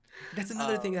 That's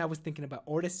another thing that I was thinking about.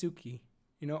 Oresuki.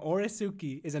 You know,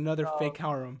 Oresuki is another fake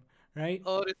harem, right?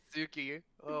 Oresuki.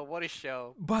 Oh, what a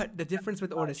show. But the difference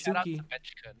with Shout out to Oresuki,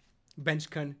 Benchkun.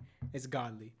 Benchkun is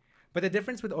godly. But the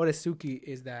difference with Oresuki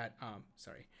is that,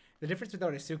 the difference with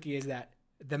Oresuki is that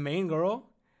the main girl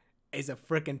is a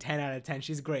freaking 10 out of 10.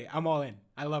 She's great. I'm all in.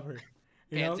 I love her.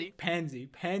 You Pansy? know, Pansy.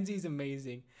 Pansy's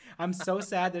amazing. I'm so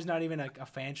sad there's not even like a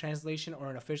fan translation or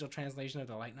an official translation of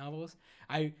the light novels.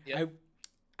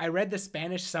 I read the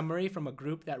Spanish summary from a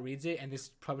group that reads it, and this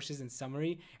publishes in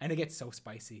summary, and it gets so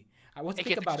spicy. We'll It speak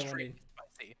gets about it one extremely day.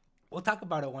 spicy. We'll talk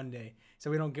about it one day, so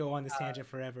we don't go on this Uh, tangent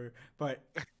forever. But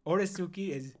Oresuki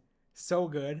is so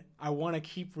good. I want to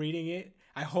keep reading it.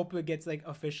 I hope it gets like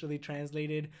officially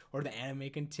translated or the anime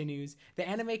continues. The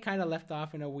anime kind of left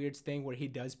off in a weird thing where he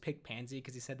does pick Pansy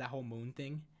because he said that whole moon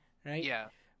thing, right? yeah.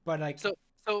 But like, So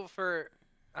for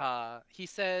he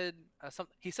said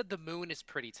he said the moon is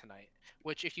pretty tonight,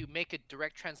 which if you make a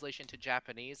direct translation to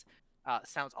Japanese,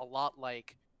 sounds a lot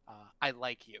like I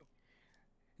like you.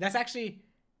 that's actually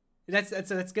that's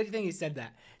a good thing you said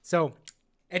that. So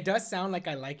it does sound like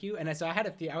I like you, and so I had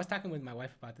I was talking with my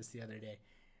wife about this the other day.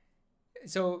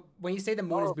 So when you say the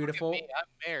moon is Oh, look at me, beautiful, I'm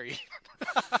married.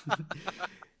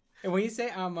 and when you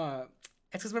say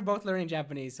it's because we're both learning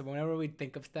Japanese. So whenever we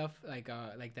think of stuff like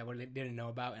that we didn't know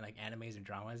about in like animes and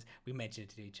dramas, we mention it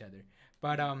to each other.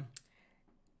 But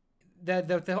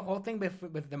the whole thing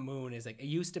with the moon is like it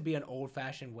used to be an old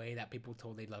fashioned way that people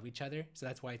told they love each other, so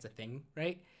that's why it's a thing,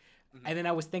 right? Mhm. And then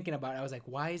I was thinking about it. I was like,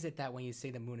 why is it that when you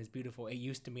say the moon is beautiful, it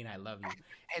used to mean I love you?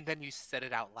 And then you said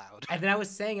it out loud. And then I was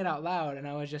saying it out loud, and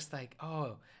I was just like,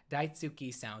 oh,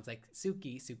 Daitsuki sounds like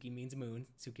Suki. Suki means moon.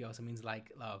 Suki also means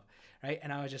like love, right?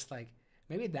 And I was just like,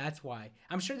 maybe that's why.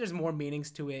 I'm sure there's more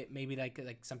meanings to it. Maybe like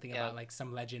something Yeah, about like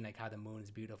some legend, like how the moon is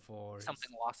beautiful, or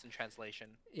something lost in translation.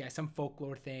 yeah, some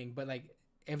folklore thing. But like,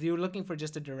 if you're looking for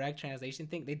just a direct translation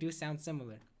thing, they do sound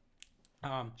similar.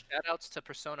 Um, Shout outs to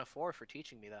Persona 4 for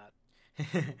teaching me that.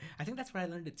 I think that's where I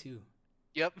learned it too.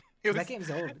 Yep, it 'Cause that was game's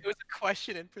old. it was a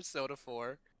question in Persona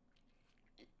 4,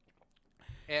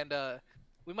 and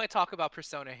we might talk about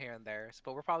Persona here and there,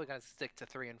 but we're probably gonna stick to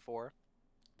 3 and 4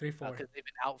 Three, four. because they've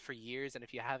been out for years, and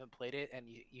if you haven't played it and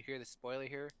you hear the spoiler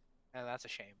here, and that's a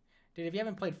shame. Dude, if you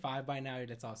haven't played five by now,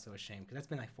 that's also a shame because that's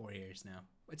been like 4 years now.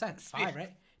 It's at Spe- five,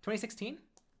 right? 2016.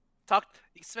 Talk,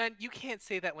 Sven. You can't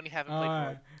say that when you haven't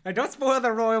played Royal. Don't spoil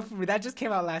the Royal for me. That just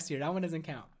came out last year. That one doesn't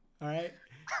count. All right.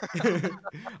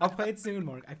 I'll play it soon,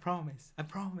 Mark. I promise. I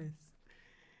promise.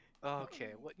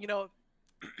 Okay, well,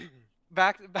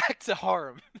 back to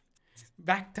Harem.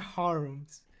 Back to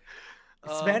Harems.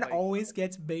 Oh Sven my, always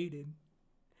gets baited.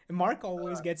 Mark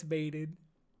always gets baited.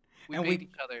 we And bait we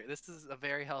each other. This is a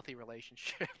very healthy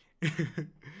relationship.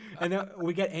 and then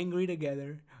we get angry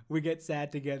together. We get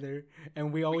sad together, and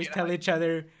we We always get tell each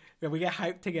other that we get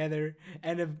hyped together.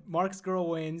 And if Mark's girl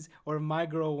wins or my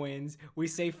girl wins, we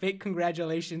say fake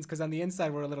congratulations because on the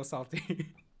inside we're a little salty.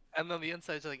 And on the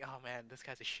inside, it's like, oh man, this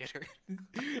guy's a shitter.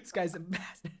 This guy's a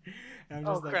bastard. And I'm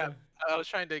Oh just like, crap! I was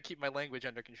trying to keep my language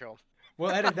under control.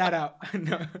 we'll edit that out.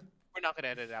 No. We're not gonna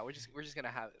edit it out. We're just gonna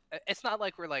have it. It's not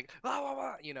like we're like, blah, blah,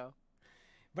 blah, you know.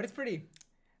 But it's pretty.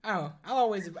 I don't know.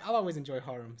 I'll always enjoy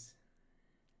harems.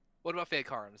 What about fake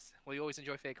harems? Will you always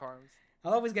enjoy fake harems?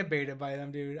 I'll always get baited by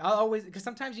them, dude. I'll always because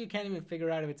sometimes you can't even figure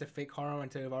out if it's a fake harem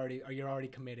until you're already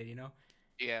committed, you know.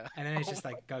 Yeah. And then it's Oh just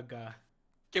my- like gaga.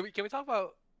 can we talk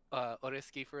about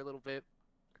Oresuki for a little bit?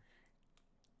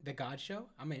 The God Show.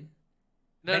 I'm in.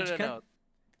 No, no, no, Benchkin? no.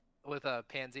 With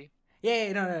Pansy.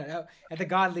 Yeah, no. At the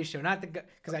Godly Show, not the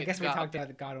because I Okay, guess we God, talked okay. about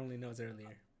the God Only Knows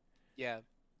earlier. Yeah.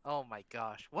 Oh my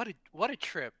gosh. What a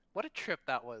trip. What a trip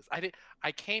that was.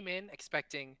 I came in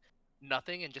expecting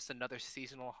nothing and just another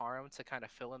seasonal harem to kind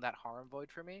of fill in that harem void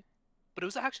for me. But it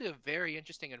was actually a very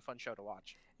interesting and fun show to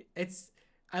watch. It's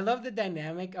I love the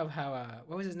dynamic of how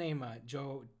what was his name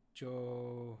Joe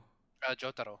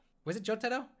Jotaro. was it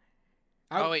Jotaro?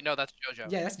 Oh wait, no, that's Jojo.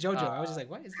 Yeah, that's Jojo. I was Uh, just like,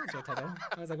 what is that Jotaro?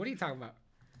 I was like, what are you talking about?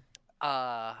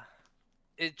 uh,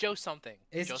 is Joe something?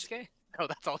 It's Josuke? No,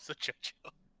 that's also Jojo.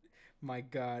 My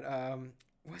God.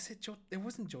 Was it Joe? It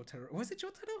wasn't Jotaro. Was it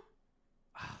Jotaro?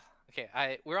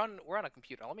 Okay, we're on a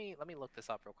computer. Let me look this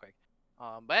up real quick.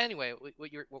 But anyway,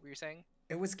 what were you saying?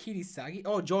 It was Kirisagi.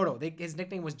 Oh, Joro. His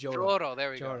nickname was Joro. Joro.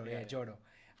 There we go. Joro, yeah, Joro.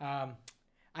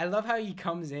 I love how he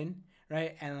comes in,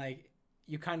 right? And like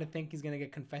you kind of think he's gonna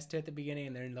get confessed to at the beginning,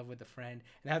 and they're in love with a friend,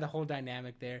 and they have the whole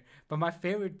dynamic there. But my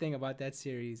favorite thing about that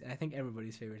series, and I think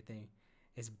everybody's favorite thing,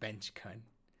 is Bench Kun.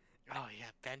 Oh yeah,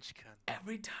 Bench-kun.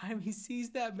 Every time he sees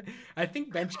that, I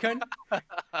think Bench Kun,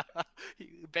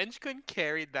 Bench-kun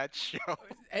carried that show.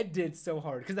 it did so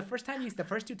hard because the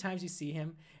first two times you see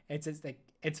him, it's like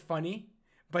it's funny.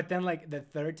 But then, like the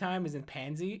third time is in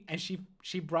Pansy, and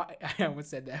she brought I almost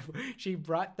said that she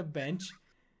brought the bench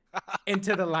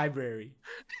into the library.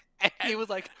 And he was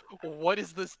like, "What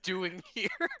is this doing here?"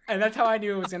 And that's how I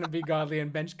knew it was gonna be godly,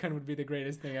 and bench Kun would be the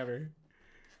greatest thing ever.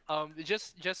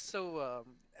 Just so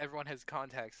everyone has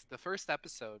context, the first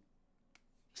episode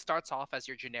starts off as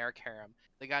your generic harem.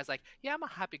 The guy's like, "Yeah, I'm a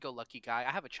happy-go-lucky guy.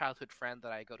 I have a childhood friend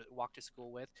that I walk to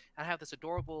school with, and I have this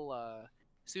adorable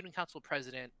student council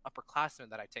president, upperclassman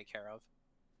that I take care of."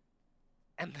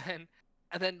 And then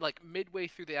And then like midway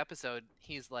through the episode,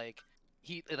 he's like,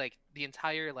 he like the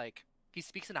entire like he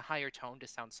speaks in a higher tone to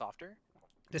sound softer,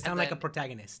 To and sound like a then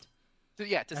protagonist.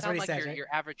 yeah, to That's what sound he like says, right? your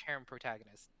average harem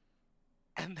protagonist.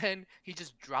 And then he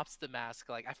just drops the mask.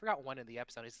 Like I forgot when in the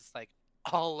episode. He's just like,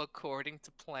 all according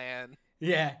to plan.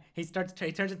 Yeah, he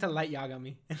turns into Light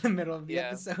Yagami in the middle of the Yeah,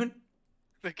 episode.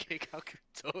 the Keikaku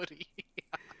Tori.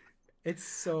 It's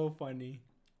so funny.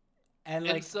 And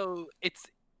And like, so it's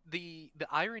the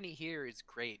irony here is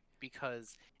great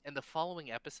because in the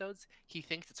following episodes he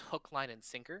thinks it's hook, line, and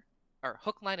sinker, or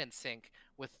hook, line, and sink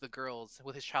with the girls,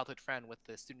 with his childhood friend, with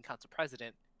the student council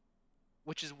president,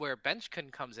 which is where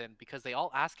Benchkun comes in because they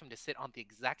all ask him to sit on the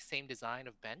exact same design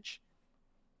of bench,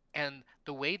 and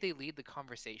the way they lead the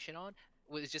conversation on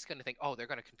was just going to think, oh, they're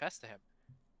going to confess to him.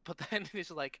 But then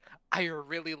it's like, I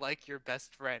really like your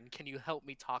best friend. Can you help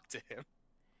me talk to him?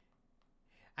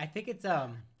 I think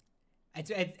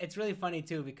it's really funny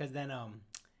too because then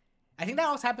I think that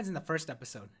also happens in the first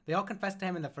episode. They all confess to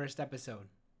him in the first episode,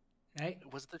 right?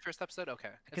 Was it the first episode? Okay,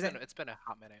 Because it's been a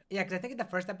hot minute. yeah, because I think in the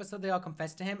first episode they all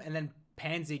confess to him, and then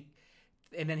Pansy,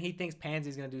 and then he thinks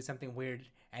Pansy's gonna do something weird,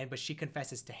 and but she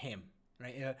confesses to him,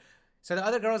 right? So the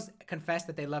other girls confess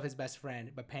that they love his best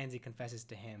friend, but Pansy confesses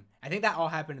to him. I think that all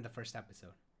happened in the first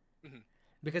episode. Mhm.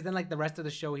 Because then like the rest of the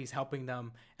show he's helping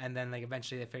them, and then like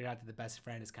eventually they figure out that the best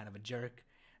friend is kind of a jerk,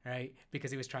 right?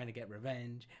 Because he was trying to get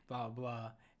revenge, blah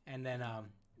blah. And then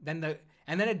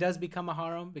it does become a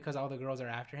harem because all the girls are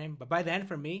after him. But by then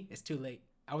for me, it's too late.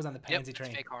 I was on the Pansy Yep, train.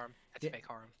 it's fake harm. It's Yeah. fake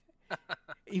harm.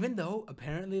 Even though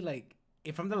apparently like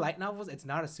from the light novels, it's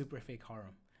not a super fake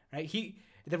harem, right?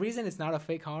 The reason it's not a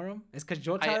fake harem is because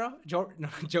Jotaro.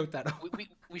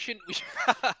 We shouldn't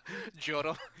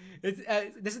Joro. This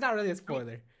is not really a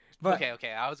spoiler, but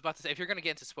Okay. I was about to say if you're gonna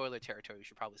get into spoiler territory, we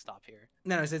should probably stop here.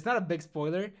 no, so it's not a big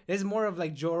spoiler. It's more of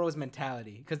like Joro's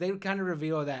mentality because they kind of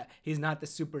reveal that he's not the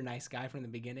super nice guy from the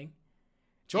beginning.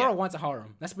 Joro Yeah. wants a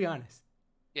harem. Let's be honest.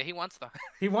 Yeah, he wants the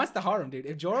He wants the harem, dude.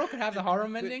 If Joro could have the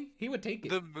harem ending, he would take it.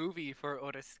 the movie for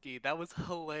Oresuki. That was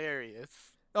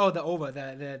hilarious. Oh, the ova,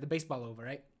 the baseball ova,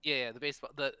 right? Yeah, the baseball,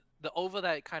 the OVA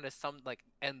that kind of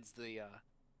ends the The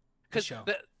because show.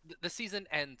 the season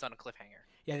ends on a cliffhanger,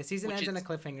 Yeah, the season which ends on a is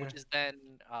cliffhanger. which is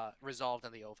then resolved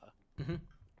in the OVA.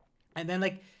 And then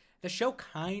like the show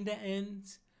kind of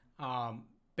ends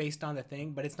based on the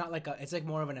thing, but it's not like it's like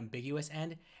more of an ambiguous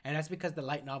end, and that's because the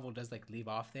light novel does like leave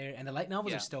off there, and the light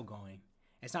novels Yeah. are still going.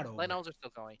 It's not over. Light novels are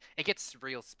still going. It gets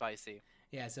real spicy.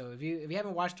 Yeah, so if you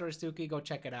haven't watched Orosuki, go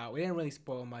check it out. We didn't really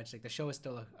spoil much. Like the show is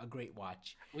still a great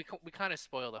watch. We kind of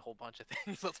spoiled a whole bunch of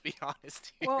things. Let's be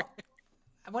honest here. Well,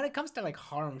 when it comes to like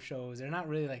harem shows, they're not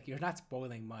really like you're not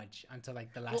spoiling much until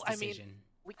like the last Well, I mean, decision.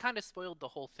 we kind of spoiled the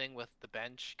whole thing with the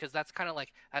bench because that kind of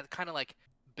like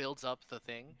builds up the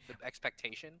thing, the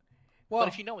expectation. Well, But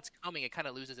if you know it's coming, it kind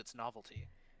of loses its novelty.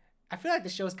 I feel like the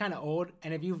show's kind of old,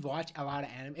 and if you've watched a lot of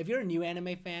anime, if you're a new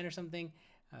anime fan or something,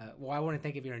 well, I wouldn't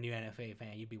think if you're a new anime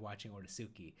fan, you'd be watching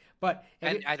Oresuki. But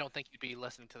And I don't think you'd be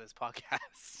listening to this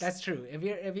podcast. that's true.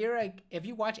 If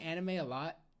you watch anime a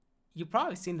lot, you've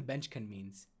probably seen the Benchkin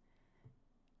memes,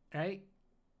 right?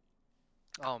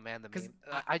 Oh man, the 'Cause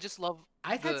meme. I just love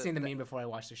I had the, seen the the meme before I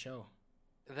watched the show.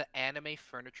 the anime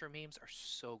furniture memes are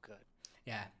so good.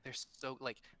 Yeah, They're so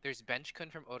like there's Bench Kun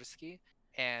from Oresuki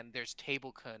and there's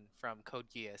Table Kun from Code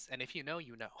Geass. And if you know,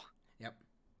 you know. yep.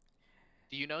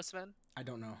 Do you know, Sven? I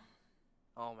don't know.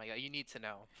 Oh my god, you need to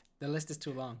know. The list is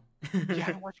too long. You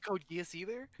haven't watched Code Geass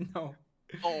either? No.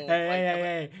 Oh,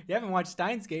 Hey! You haven't watched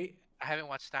Steins Gate. I haven't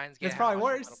watched Steins Gate. It's I haven't probably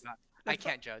watched worse. Metal Bat. I It's pro-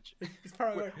 can't judge. It's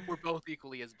probably We're both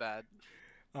equally as bad.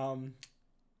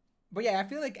 But yeah, I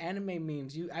feel like anime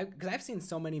memes. Because I've seen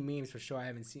so many memes for sure. I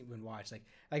haven't seen even watched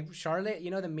like Charlotte.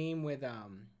 You know the meme with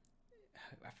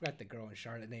I forgot the girl in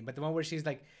Charlotte name, but the one where she's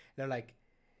like, they're like,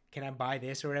 "Can I buy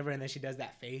this or whatever?" And then she does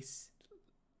that face.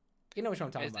 You know which one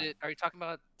I'm talking about? Are you talking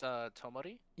about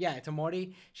Tomori? Yeah,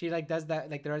 Tomori. She like does that.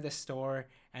 Like they're at the store,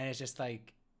 and it's just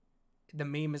like, the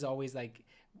meme is always like,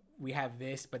 we have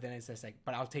this, but then it's just like,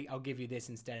 but I'll give you this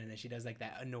instead, and then she does like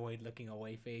that annoyed looking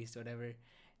away face, whatever.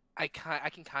 I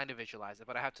can kind of visualize it,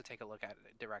 but I have to take a look at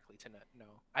it directly to know.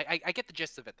 I get the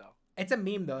gist of it though. It's a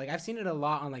meme though. Like I've seen it a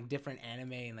lot on like different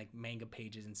anime and like manga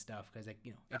pages and stuff because like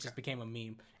it Okay. just became a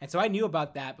meme. And so I knew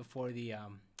about that before the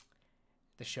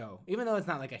show, even though it's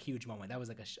not like a huge moment. That was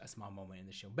like a small moment in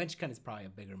the show. Benchkin is probably a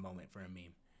bigger moment for a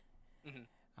meme. Mhm.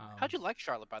 Um, How'd you like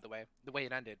Charlotte, by the way? The way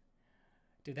it ended.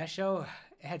 Dude, that show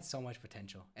it had so much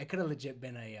potential. It could have legit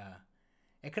been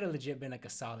like a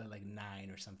solid like 9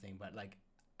 or something. But like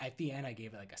at the end, I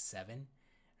gave it like a 7,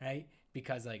 right?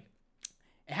 Because like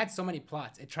it had so many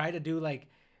plots. It tried to do like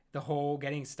the whole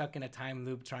getting stuck in a time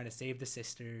loop, trying to save the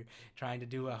sister, trying to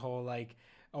do a whole like,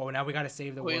 oh, now we got to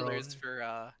save the world. Spoilers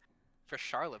for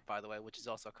Charlotte, by the way, which is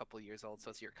also a couple of years old,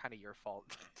 so it's kind of your fault.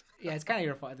 Yeah, it's kind of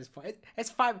your fault at this point. It's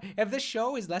 5. If this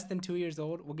show is less than 2 years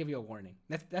old, we'll give you a warning.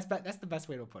 That's the best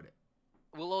way to put it.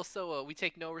 We'll also we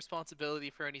take no responsibility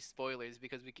for any spoilers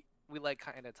because we like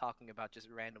kind of talking about just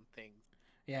random things.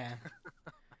 Yeah.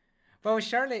 But with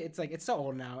Charlotte, it's like it's so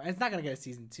old now, and it's not gonna get a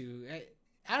season 2.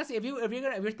 Honestly, if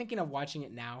you're thinking of watching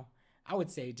it now, I would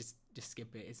say just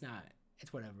skip it. It's not.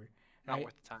 It's whatever. Not Right?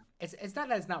 worth the time. It's not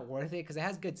that it's not worth it because it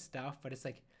has good stuff, but it's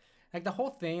like the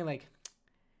whole thing like.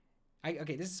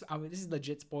 Okay, this is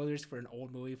legit spoilers for an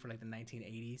old movie for like the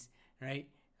 1980s, right?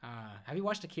 Have you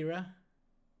watched Akira?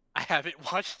 I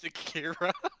haven't watched Akira.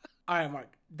 All right, Mark.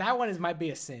 That one might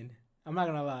be a sin. I'm not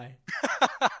gonna lie.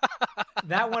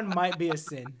 That one might be a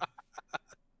sin.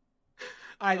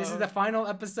 All right, this is the final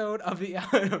episode of the.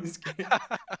 I'm just kidding.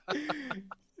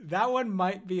 That one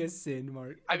might be a sin,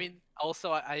 Mark. I mean,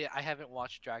 also I haven't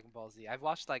watched Dragon Ball Z. I've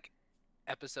watched like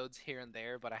episodes here and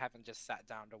there, but I haven't just sat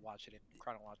down to watch it in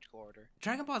chronological order.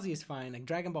 Dragon Ball Z is fine. Like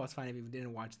Dragon Ball is fine if you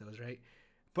didn't watch those, right?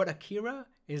 But Akira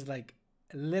is like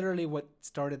literally what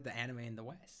started the anime in the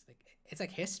West. Like it's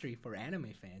like history for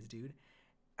anime fans, dude.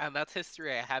 And that's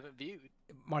history I haven't viewed.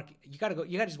 Mark, you gotta go.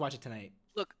 You gotta just watch it tonight.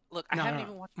 Look, I haven't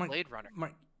even watched Mark, Blade Runner.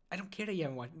 Mark, I don't care that you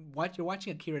haven't watched. You're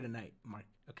watching Akira tonight, Mark.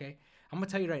 Okay, I'm gonna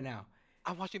tell you right now.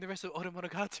 I'm watching the rest of Oda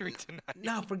Monogatari tonight.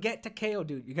 No, forget Takeo,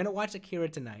 dude. You're gonna watch Akira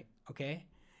tonight, okay?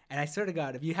 And I swear to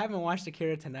God, if you haven't watched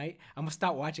Akira tonight, I'm gonna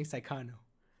stop watching Saikano.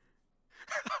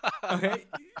 Okay,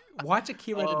 watch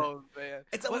Akira tonight. Oh man,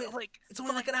 It's only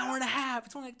like an hour and a half.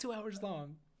 It's only like 2 hours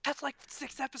long. that's like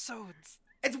 6 episodes.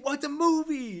 It's a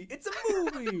movie. It's a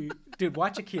movie, dude.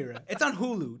 Watch Akira. It's on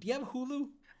Hulu. Do you have Hulu?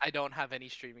 I don't have any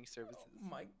streaming services. Oh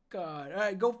my God! All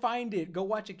right, go find it. Go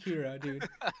watch Akira, dude.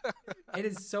 It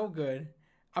is so good.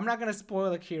 I'm not gonna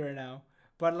spoil Akira now,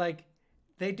 but like,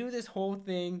 they do this whole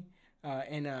thing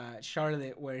in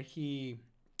Charlotte where he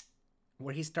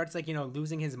starts like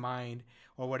losing his mind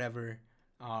or whatever,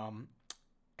 and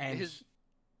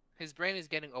his brain is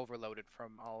getting overloaded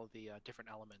from all of the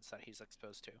different elements that he's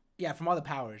exposed to. yeah, from all the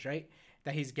powers, right,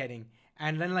 that he's getting,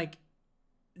 and then like,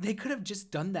 they could have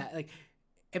just done that. Like,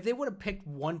 if they would have picked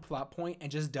one plot point and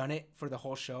just done it for the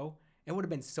whole show, it would have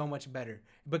been so much better.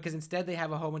 Because instead they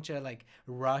have a whole bunch of like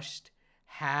rushed,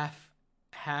 half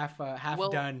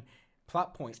done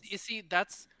plot points. You see,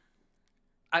 that's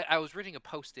I was reading a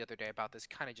post the other day about this,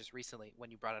 kind of just recently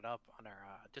when you brought it up on our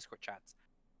Discord chats.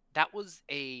 That was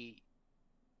a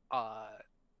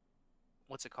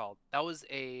what's it called? That was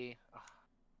a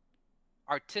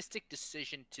artistic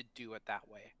decision to do it that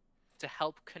way, to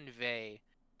help convey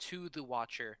to the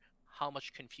watcher how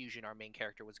much confusion our main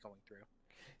character was going through.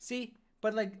 See,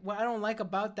 but like what I don't like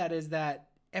about that is that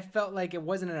it felt like it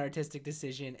wasn't an artistic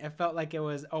decision. It felt like it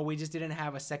was, oh, we just didn't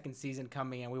have a second season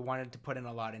coming and we wanted to put in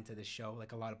a lot into the show,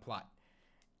 like a lot of plot.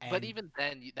 But even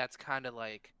then, that's kind of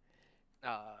like,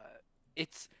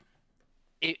 it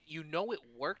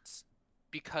works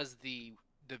because the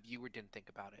viewer didn't think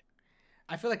about it.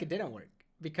 I feel like it didn't work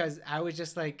because I was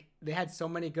just like, they had so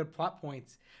many good plot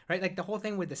points, right? Like the whole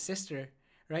thing with the sister,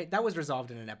 right? That was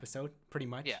resolved in an episode, pretty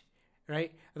much. Yeah.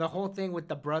 Right? The whole thing with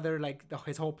the brother, like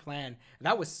his whole plan,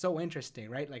 that was so interesting,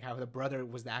 right? Like how the brother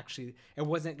was actually,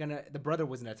 the brother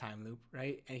wasn't a time loop,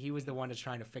 right? And he was the one that's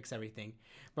trying to fix everything.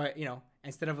 But,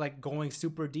 instead of like going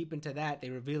super deep into that, they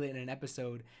reveal it in an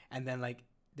episode and then like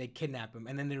they kidnap him.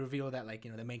 And then they reveal that like,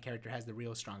 the main character has the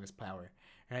real strongest power,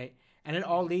 right? And it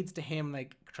all leads to him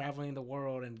like traveling the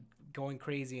world and going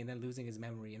crazy and then losing his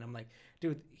memory. And I'm like,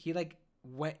 dude, he like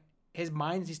went, he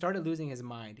started losing his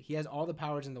mind. He has all the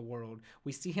powers in the world.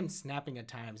 We see him snapping at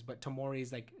times, but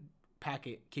Tomori's like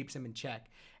packet keeps him in check.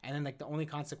 And then like the only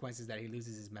consequence is that he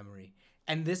loses his memory.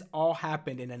 And this all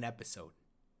happened in an episode.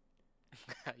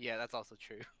 Yeah, that's also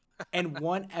true. In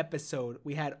one episode,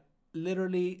 we had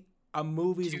literally a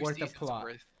movie's worth of plot.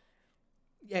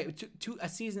 Yeah,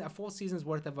 a full season's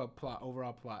worth of a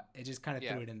overall plot. It just kind of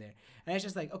threw it in there. And it's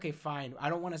just like, okay, fine. I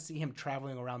don't want to see him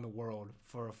traveling around the world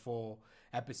for a full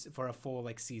episode, for a full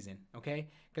like season, okay?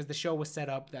 Because the show was set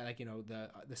up that like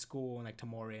the school and like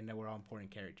Tomori and they were all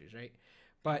important characters, right?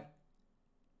 But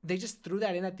they just threw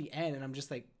that in at the end, and I'm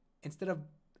just like, instead of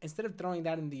throwing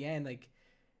that in the end, like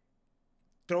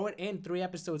throw it in 3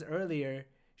 episodes earlier,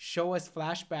 show us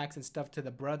flashbacks and stuff to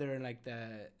the brother and like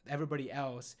the everybody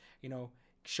else,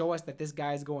 show us that this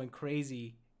guy's going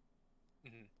crazy,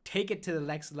 take it to the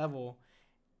next level.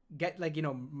 Get like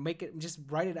make it, just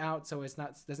write it out so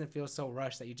doesn't feel so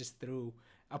rushed that you just threw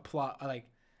a plot like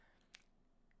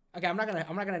Okay, I'm not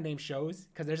gonna name shows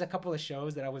because there's a couple of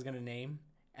shows that I was gonna name,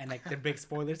 and like they're big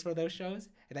spoilers for those shows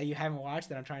that you haven't watched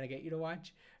that I'm trying to get you to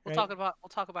watch. Right? We'll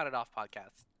talk about it off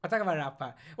podcast. I'll talk about it out.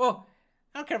 Well,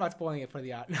 I don't care about spoiling it for the.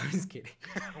 No, I'm just kidding.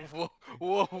 Whoa,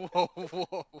 whoa, whoa,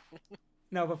 whoa.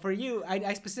 No, but for you,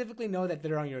 I specifically know that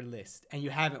they're on your list and you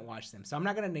haven't watched them, so I'm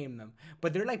not gonna name them.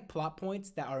 But they're like plot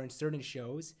points that are in certain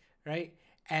shows, right?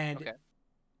 And Okay.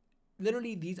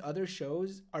 literally, these other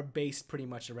shows are based pretty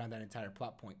much around that entire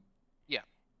plot point. Yeah.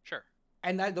 Sure.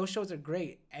 And those shows are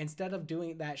great. Instead of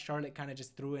doing that, Charlotte kind of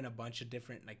just threw in a bunch of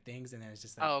different like things, and then it's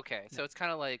just like Oh, okay. no, So it's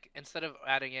kind of like instead of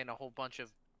adding in a whole bunch of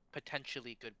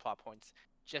potentially good plot points,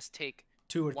 just take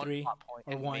two or one three plot point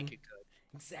or and one. make it good.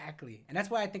 Exactly. And that's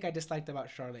why I think I disliked about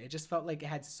Charlotte. It just felt like it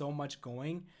had so much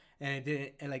going, and it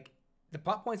didn't. And like the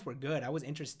plot points were good. I was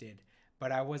interested,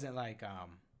 but I wasn't like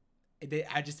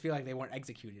I just feel like they weren't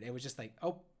executed. It was just like,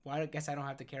 oh, well, I guess I don't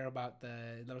have to care about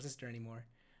the little sister anymore.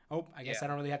 Oh, I guess Yeah. I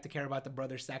don't really have to care about the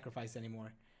brother's sacrifice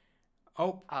anymore.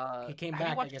 Oh, he came Have you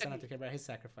back. I watched guess I don't have any? to care about his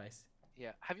sacrifice.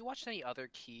 Yeah. Have you watched any other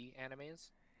key animes?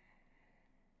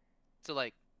 So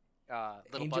like,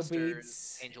 Little Angel Busters,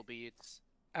 Beats. Angel Beats.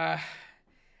 Uh,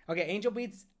 okay, Angel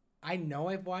Beats. I know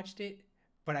I've watched it,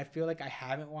 but I feel like I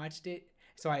haven't watched it.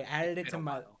 So I It's added it been to a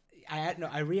my. while.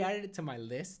 I re-added it to my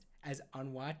list as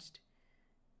unwatched.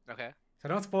 Okay. So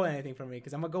don't spoil anything for me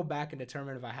because I'm gonna go back and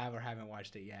determine if I have or haven't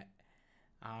watched it yet.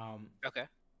 Um, Okay.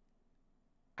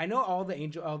 I know all the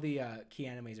key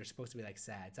animes are supposed to be like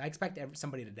sad, so I expect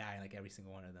somebody to die in like every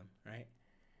single one of them, right?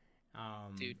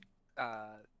 Dude,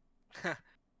 uh,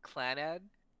 Clanad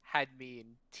had me in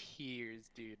tears,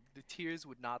 dude. The tears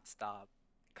would not stop.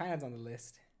 Clanad's on the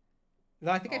list.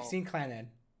 Though I think I've Oh, seen Clanad.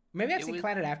 Maybe I've it seen was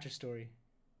Clanad After Story.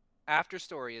 After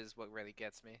Story is what really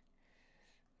gets me.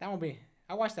 That won't be.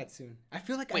 I'll watch that soon. I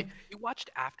feel like Wait, I'm. you watched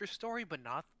After Story, but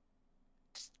not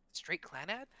straight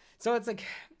Clanad? So it's like,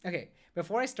 okay,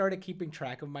 before I started keeping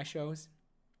track of my shows,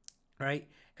 right?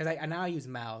 Because I now I use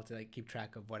Mal to like keep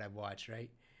track of what I've watched, right?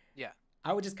 Yeah.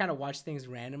 I would just kind of watch things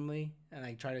randomly and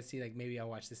like try to see like maybe I'll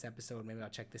watch this episode, maybe I'll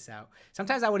check this out.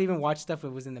 Sometimes I would even watch stuff if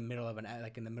it was in the middle of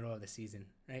like in the middle of the season,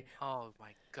 right? Oh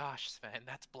my gosh, Sven,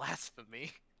 that's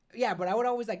blasphemy. Yeah, but I would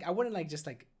always like I wouldn't like just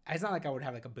like it's not like I would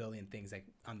have like a billion things like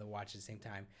on the watch at the same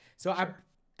time. So I Sure.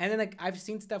 and then like I've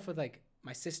seen stuff with like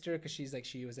my sister because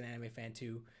she was an anime fan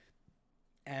too,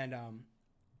 and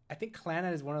I think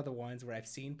Clannad is one of the ones where I've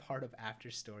seen part of After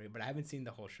Story, but I haven't seen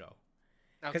the whole show.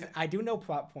 Because Okay. I do know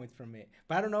plot points from it,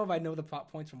 but I don't know if I know the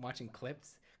plot points from watching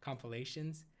clips,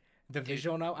 compilations, the Dude,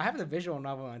 visual novel. I have the visual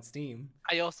novel on Steam.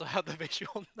 I also have the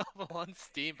visual novel on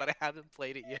Steam, but I haven't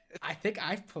played it yet. I think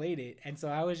I've played it, and so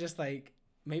I was just like,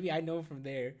 maybe I know from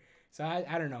there. So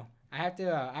I don't know. I have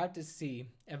to see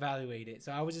evaluate it.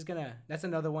 So I was just gonna. That's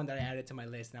another one that I added to my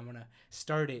list, and I'm gonna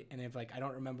start it. And if like I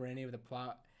don't remember any of the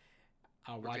plot,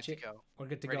 I'll We're good watch to it. go. We're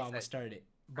good to go. Ready, I'm gonna set. start it.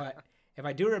 But if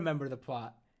I do remember the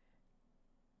plot,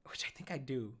 which I think I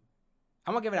do,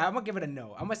 I'm gonna give it a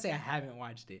no. I'm gonna say I haven't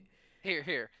watched it.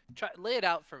 Here. Try lay it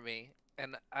out for me,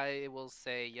 and I will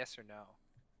say yes or no.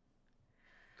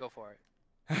 Go for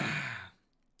it.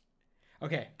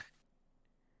 Okay.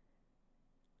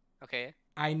 Okay.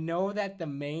 I know that the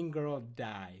main girl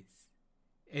dies.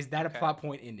 Is that a Okay. plot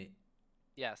point in it?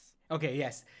 Yes. Okay,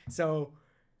 yes. So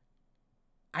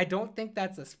I don't think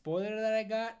that's a spoiler that I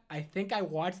got. I think I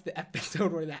watched the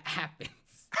episode where that happens.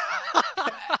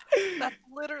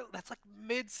 That's like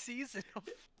mid-season of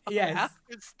Yes.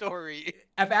 After Story.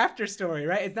 Of After Story,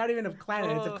 right? It's not even of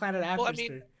Planet, it's of Uh, Planet well, After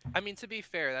Story. I mean, to be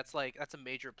fair, that's a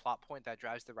major plot point that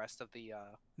drives the rest of the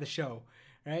The show,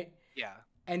 right? yeah.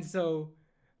 And so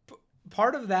p-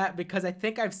 part of that, because I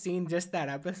think I've seen just that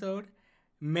episode,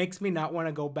 makes me not want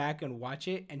to go back and watch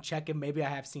it and check if maybe I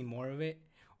have seen more of it.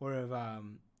 Or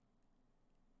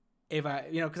if I,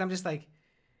 because I'm just like,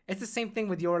 it's the same thing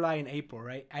with Your Lie in April,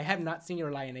 right? I have not seen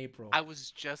Your Lie in April. I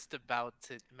was just about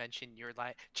to mention your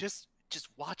line. Just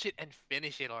watch it and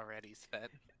finish it already, Sven.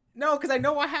 No, because I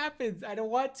know what happens. I don't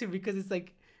want to because it's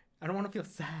like I don't want to feel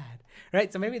sad,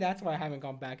 right? So maybe that's why I haven't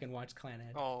gone back and watched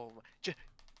Clanhead. Oh, yeah,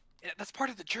 that's part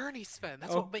of the journey, Sven.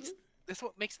 Oh, That's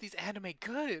what makes these anime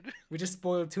good. we just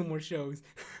spoiled two more shows.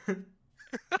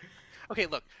 Okay,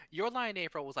 look, Your Lie in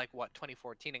April was like what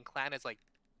 2014, and Clan is like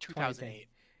 2008.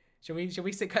 Should we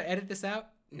edit this out?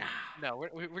 Nah. No,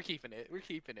 we're keeping it. We're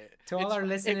keeping it. To all It's our fi-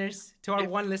 listeners, to our if-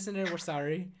 one listener, we're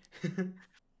sorry.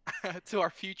 to our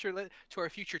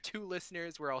future two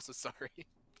listeners, we're also sorry.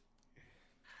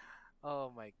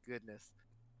 Oh my goodness.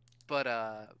 But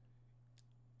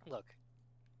look,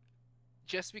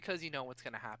 just because you know what's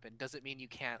gonna happen doesn't mean you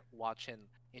can't watch and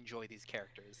enjoy these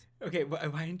characters. Okay, but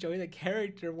if I enjoy the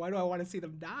character, why do I want to see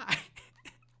them die?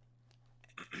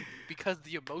 because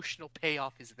the emotional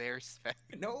payoff is there, Sven.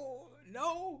 No,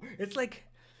 no. It's like,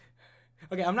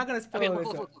 okay, I'm not gonna Okay, spoil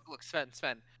this. look, Sven.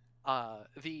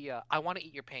 The I want to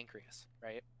eat your pancreas,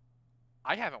 right?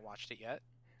 I haven't watched it yet,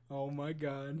 Oh my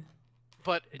god,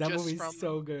 but that movie's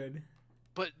so good.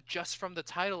 just from the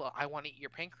title, I want to eat your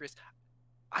pancreas.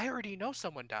 I already know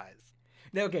someone dies.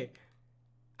 Now, okay,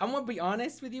 I'm gonna be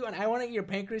honest with you, and I want to eat your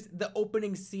pancreas. The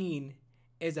opening scene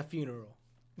is a funeral.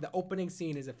 The opening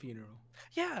scene is a funeral.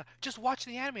 Yeah, just watch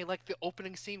the anime like the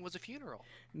opening scene was a funeral.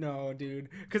 No, dude,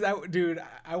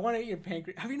 I want to eat your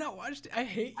pancreas. Have you not watched it? I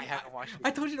hate I you. haven't watched it. I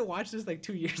told you to watch this like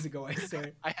 2 years ago. I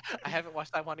swear. I haven't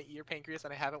watched I want to eat your pancreas,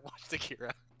 and I haven't watched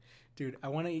Akira. Dude, I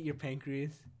want to eat your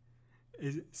pancreas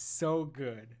is so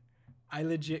good. I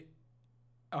legit.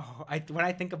 Oh, when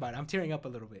I think about it, I'm tearing up a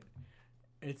little bit.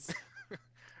 It's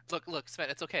Look, Sven,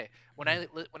 it's okay. When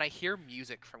I hear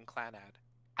music from Clanad,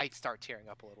 I start tearing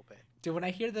up a little bit. dude. When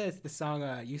I hear the song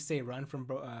 "You Say Run" from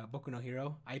Boku no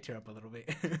Hero, I tear up a little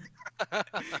bit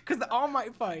because the All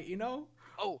Might fight. You know.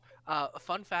 Oh,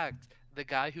 fun fact: the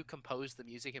guy who composed the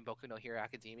music in Boku no Hero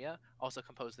Academia also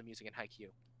composed the music in Haikyuu.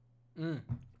 Mm.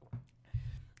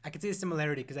 I can see the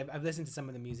similarity because I've listened to some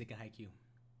of the music in Haikyuu.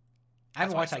 I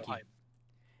haven't watched Haikyuu.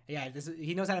 Yeah,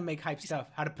 he knows how to make hype stuff,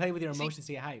 how to play with your emotions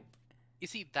to get hype. You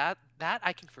see that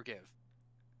I can forgive.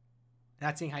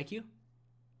 Not seeing Haikyuu?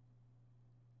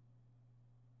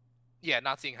 Yeah,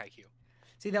 not seeing Haikyuu.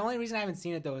 See, the only reason I haven't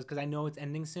seen it though is because I know it's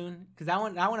ending soon. Because that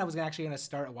one I was actually gonna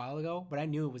start a while ago, but I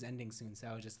knew it was ending soon, so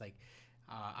I was just like,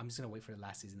 I'm just gonna wait for the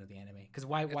last season of the anime. Because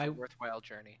why? It's a worthwhile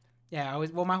journey. Yeah,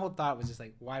 well, my whole thought was just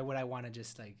like, why would I want to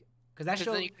just like? Because that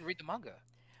show. Then you can read the manga.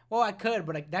 Well, I could,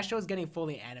 but like that show's getting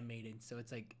fully animated, so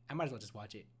it's like I might as well just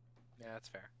watch it. Yeah, that's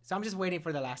fair. So I'm just waiting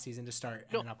for the last season to start,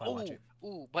 and then I'll probably watch it.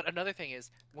 Ooh, but another thing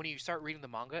is when you start reading the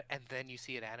manga and then you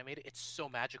see it animated, it's so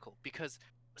magical because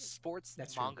sports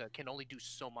manga can only do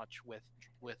so much with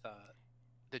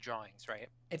the drawings, right?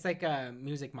 It's like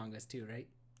music mangas too, right?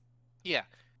 Yeah,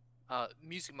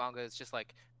 music manga is just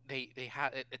like they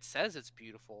have it. It says it's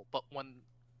beautiful, but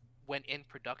when in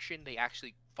production, they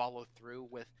actually follow through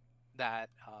with that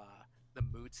the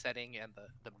mood setting and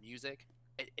the music.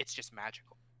 It's just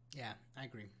magical. Yeah, I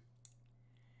agree.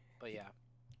 But yeah.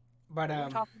 But what were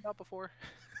we talking about before?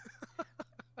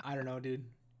 I don't know, dude.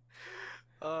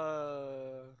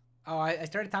 Oh, I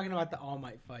started talking about the All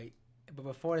Might fight, but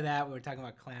before that we were talking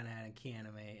about Clannad and Key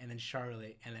Anime, and then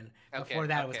Charlotte, and then before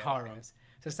that it was Harems.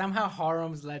 So somehow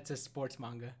Harems led to sports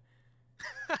manga,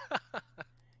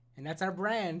 and that's our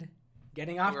brand.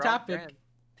 Getting off topic.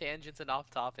 Tangents and off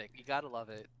topic. You gotta love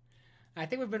it. I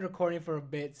think we've been recording for a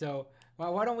bit, so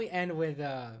why don't we end with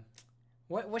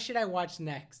what should I watch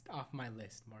next off my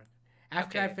list, Mark?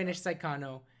 After I finish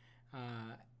Saikano,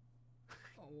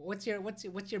 what's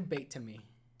your bait to me?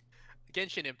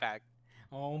 Genshin Impact.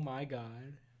 Oh my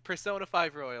god. Persona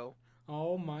 5 Royal.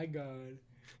 Oh my god.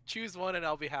 Choose one and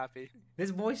I'll be happy.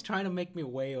 This boy's trying to make me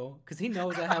wail because he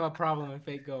knows I have a problem in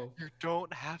Fate Go. You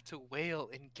don't have to wail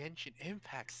in Genshin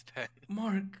Impact, Sven.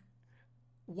 Mark,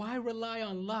 why rely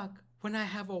on luck when I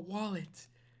have a wallet?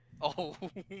 Oh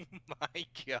my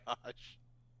gosh.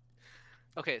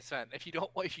 Okay, Sven, if you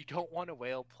don't want to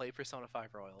wail, play Persona 5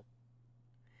 Royal.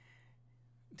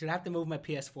 Dude, I have to move my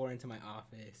PS4 into my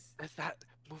office.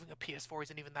 Moving a PS4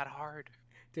 isn't even that hard.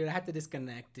 Dude, I have to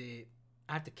disconnect it.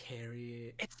 I have to carry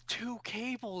it. It's 2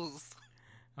 cables.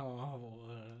 Oh.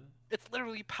 It's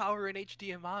literally power and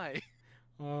HDMI.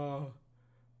 Oh.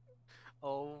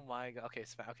 Oh my god. Okay,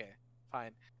 Sven. Okay,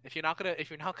 fine. If you're not gonna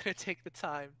take the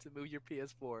time to move your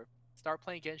PS4, start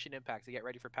playing Genshin Impact to get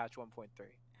ready for patch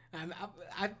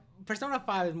 1.3. Persona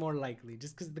 5 is more likely,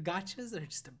 just because the gachas are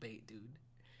just a bait,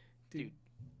 dude.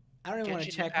 I don't even want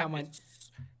to check how much.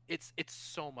 It's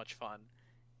so much fun.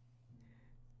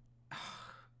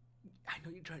 I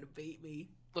know you're trying to bait me.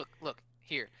 Look.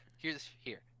 Here.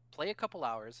 Play a couple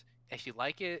hours. If you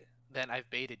like it, then I've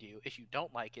baited you. If you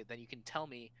don't like it, then you can tell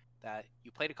me that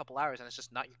you played a couple hours and it's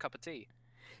just not your cup of tea.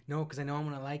 No, because I know I'm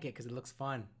gonna like it because it looks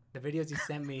fun. The videos you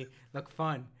sent me look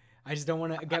fun. I just don't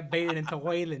want to get baited into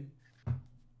wailing.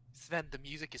 Sven, the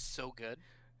music is so good.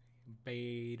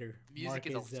 Baiter. The music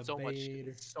is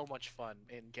so much fun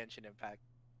in Genshin Impact.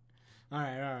 All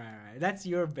right. That's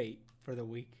your bait for the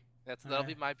week. That'll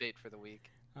be my bait for the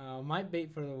week. My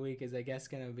bait for the week is, I guess,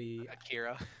 gonna be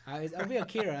Akira. I'll be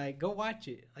Akira. Like, go watch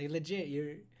it. Like, legit,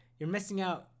 you're missing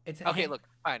out. It's okay. Look,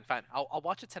 fine. I'll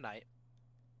watch it tonight.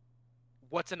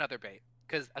 What's another bait?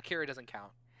 Because Akira doesn't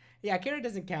count. Yeah, Akira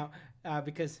doesn't count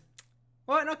because,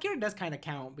 well, no, Akira does kind of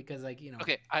count because, like, you know.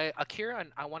 Okay, Akira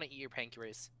and I Want to Eat Your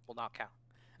Pancreas will not count.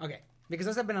 Okay, because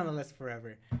those have been on the list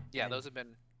forever. Yeah, those have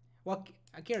been. Well,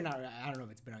 Akira, not I don't know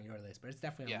if it's been on your list, but it's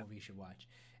definitely a Yeah. movie you should watch.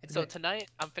 It's So good. tonight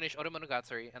I'm finished Oda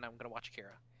Monogatari and I'm gonna watch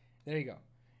Akira. There you go.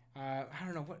 I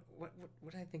don't know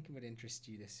what I think would interest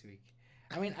you this week.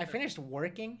 I mean, I finished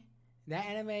working that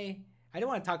anime. I do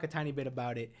want to talk a tiny bit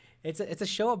about it. It's a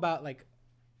show about like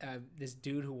this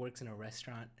dude who works in a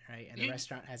restaurant, right? And the You,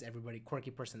 restaurant has everybody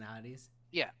quirky personalities,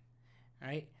 yeah.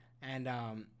 right? And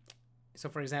so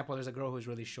for example, there's a girl who's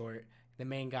really short. The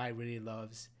main guy really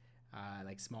loves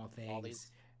like small All things.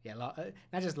 these. Yeah,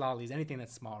 not just lollies, anything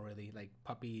that's small, really, like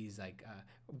puppies, like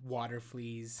water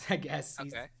fleas. I guess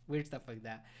he's Okay. weird stuff like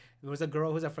that. There was a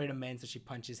girl who's afraid of men, so she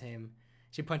punches him.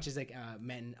 She punches like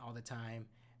men all the time.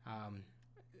 Um,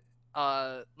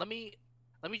 Let me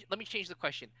let me change the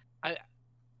question. I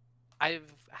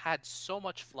I've had so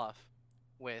much fluff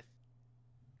with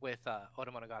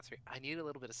Oda Monogatari. I need a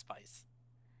little bit of spice.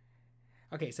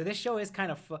 okay, so this show is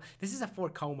kind of this is a four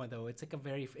coma though. It's like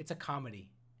it's a comedy.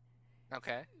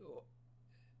 Okay.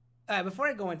 Before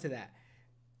I go into that,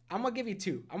 I'm gonna give you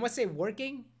two. I'm gonna say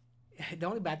working. The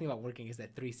only bad thing about working is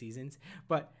that 3 seasons,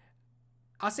 but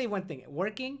I'll say one thing.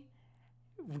 Working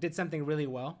did something really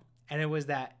well, and it was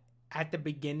that at the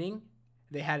beginning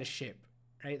they had a ship,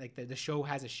 right? Like the show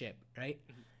has a ship, right?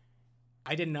 Mhm.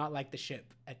 I did not like the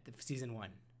ship at the season 1.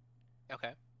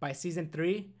 Okay. By season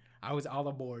 3, I was all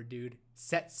aboard, dude.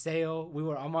 Set sail.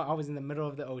 I was in the middle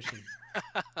of the ocean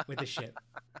with the ship.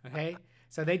 Okay,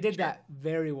 so they did Sure. that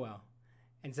very well,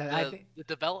 and so I think The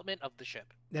development of the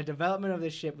ship. the development of the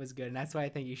ship was good, and that's why I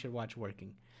think you should watch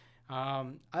Working.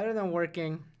 Other than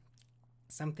Working,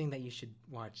 something that you should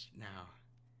watch now.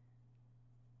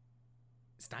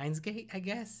 Steins Gate, I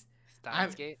guess.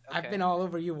 Steins Gate. I've Okay. been all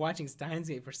over you watching Steins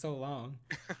Gate for so long.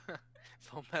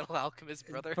 Full Metal Alchemist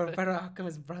For Brotherhood. Better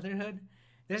Alchemist Brotherhood,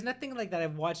 there's nothing like that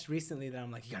I've watched recently that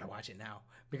I'm like, you gotta watch it now,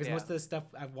 because Yeah. most of the stuff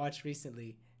I've watched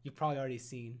recently you've probably already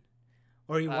seen,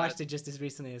 or you Uh, watched it just as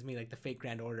recently as me, like the Fate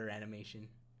Grand Order animation.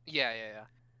 yeah, yeah, yeah.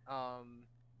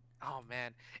 Oh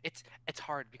man, it's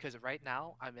hard because right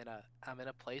now I'm in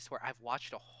a place where I've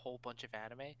watched a whole bunch of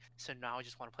anime, so now I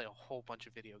just want to play a whole bunch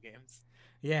of video games.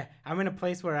 Yeah, I'm in a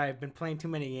place where I've been playing too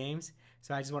many games,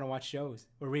 so I just want to watch shows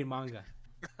or read manga.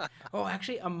 Oh,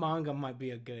 actually, a manga might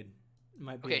be a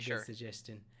Okay, good sure.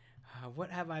 suggestion.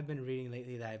 What have I been reading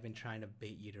lately that I've been trying to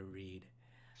bait you to read?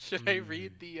 Should I Hmm,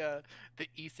 read the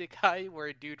isekai where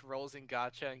a dude rolls in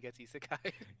gacha and gets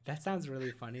isekai? that sounds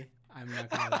really funny. I'm not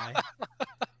gonna lie.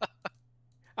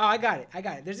 Oh, I got it. I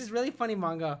got it. There's this really funny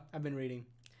manga I've been reading.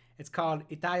 It's called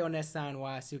Itai Onesan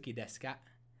wa Suki desu ka?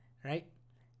 Right?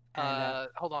 And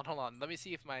Hold on. Let me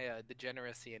see if my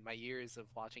degeneracy and my years of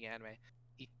watching anime.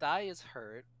 Itai is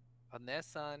hurt.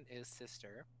 Onesan is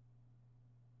sister.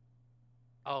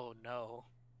 Oh no.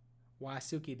 wa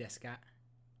Suki desu ka?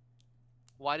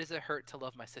 Why does it hurt to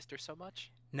love my sister so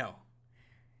much? No.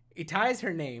 Itai is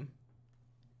her name,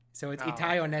 so it's Oh,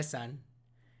 Itai okay. Onesan,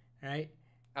 right?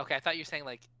 Okay, I thought you were saying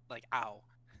like ow.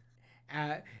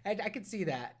 I could see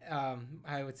that.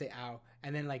 I would say ow,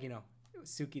 and then like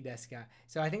Suki deska.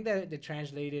 So I think that the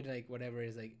translated like whatever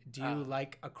is like, do you Oh,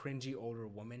 like a cringy older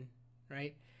woman,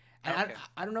 right? And okay.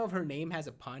 I don't know if her name has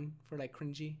a pun for like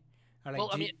cringy, or like Well,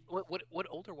 I mean, what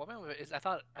older woman is? I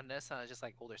thought Anessa is just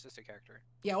like older sister character.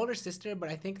 yeah, older sister. But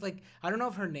I think like I don't know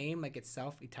if her name like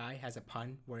itself Itai has a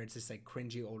pun where it's just like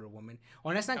cringy older woman.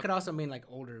 Or Onesan could Okay. also mean like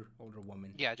older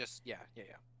woman. Yeah, just yeah.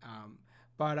 Um,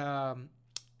 but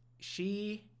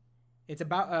she it's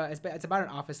about an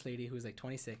office lady who's like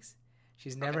 26.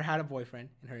 She's Okay. never had a boyfriend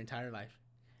in her entire life,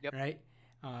 Yep. right?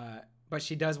 But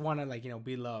she does want to like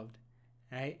be loved,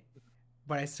 right?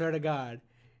 But I swear to God,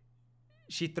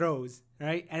 she throws,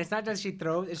 right? And it's not just she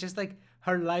throws; it's just like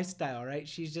her lifestyle, right?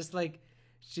 She's just like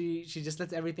she just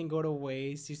lets everything go to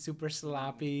waste. She's super Mm,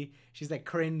 sloppy. She's like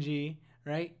cringy,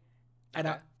 right? And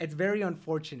okay. it's very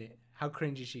unfortunate how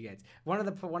cringy she gets. One of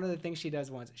the things she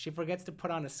does once, she forgets to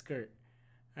put on a skirt,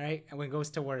 right? And when goes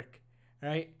to work,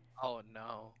 right? Oh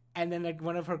no. And then like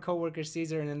one of her coworkers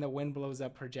sees her, and then the wind blows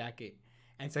up her jacket.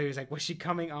 And so he was like, "Was she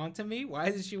coming on to me? Why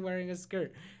isn't she wearing a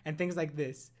skirt?" And things like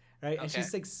this, right? And Okay.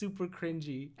 she's like super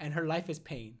cringy, and her life is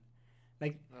pain.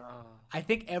 Like Oh. I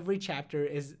think every chapter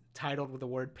is titled with the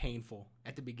word painful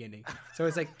at the beginning. So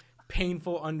it's like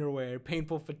painful underwear,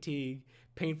 painful fatigue,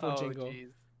 painful Oh jingle.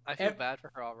 jeez. I feel Ev- bad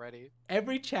for her already.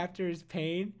 every chapter is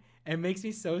pain and makes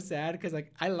me so sad because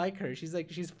like I like her.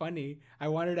 She's funny. I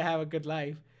want her to have a good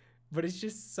life, but it's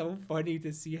just so funny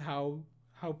to see how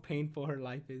painful her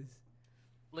life is.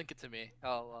 Link it to me.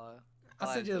 I'll I'll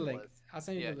add send it you to the the link. list. I'll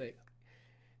send you Yeah, the link.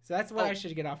 So that's what I Oh,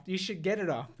 should get off. You should get it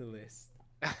off the list.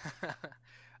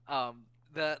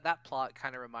 that plot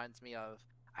kind of reminds me of.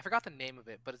 I forgot the name of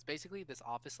it, but it's basically this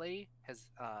office lady has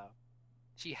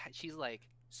she's like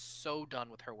so done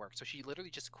with her work, so she literally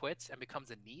just quits and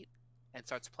becomes a neat and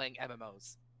starts playing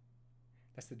MMOs.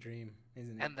 That's the dream,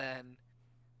 isn't it? And then,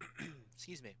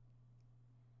 excuse me,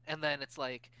 and then it's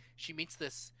like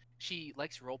she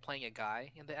likes role playing a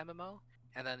guy in the MMO,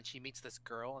 and then she meets this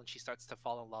girl and she starts to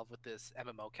fall in love with this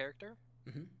MMO character,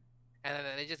 Hmm. and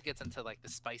then it just gets into like the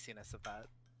spiciness of that.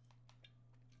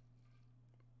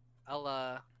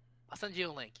 I'll send you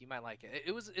a link. You might like it.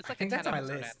 It's I like a think 10 that's on my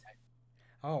episode list.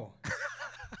 Oh, anime.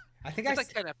 I think It's like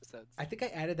 10 episodes. I think I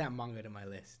added that manga to my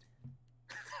list.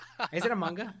 Is it a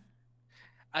manga?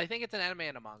 I think it's an anime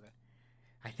and a manga.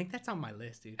 I think that's on my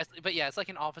list, dude. But yeah, it's like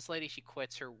an office lady. She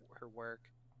quits her work,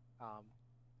 um,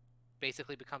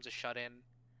 basically becomes a shut in,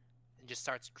 and just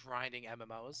starts grinding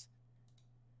MMOs.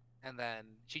 And then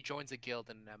she joins a guild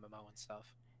in an MMO and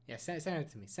stuff. Yeah, send it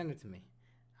to me. Send it to me.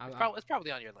 It's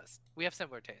probably on your list. We have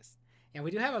similar tastes. Yeah,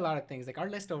 we do have a lot of things. Like our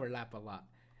list overlap a lot,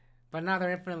 but now they're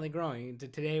infinitely growing.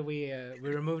 Today we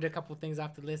removed a couple things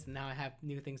off the list, and now I have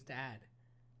new things to add.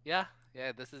 Yeah,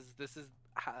 yeah. This is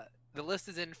the list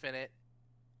is infinite.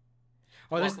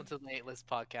 Oh, Welcome to the Nate List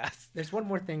podcast. there's one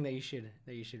more thing that you should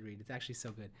read. It's actually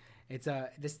so good. It's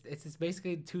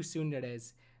basically two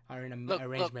tsunderes are in a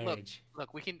arranged marriage.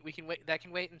 Look, we can wait. That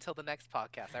can wait until the next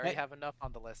podcast. I already have enough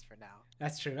on the list for now.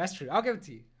 That's true. That's true. I'll give it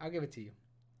to you. I'll give it to you.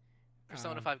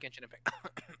 Persona 5 Genshin Impact.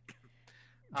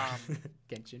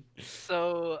 Genshin.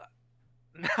 So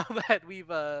now that we've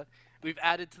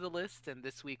added to the list, and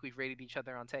this week we've rated each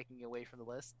other on taking away from the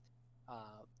list.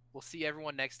 We'll see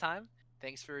everyone next time.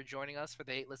 Thanks for joining us for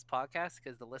the Hate List podcast,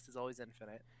 because the list is always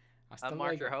infinite. I'm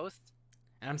Mark, your host.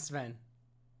 And I'm Sven.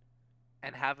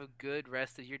 And have a good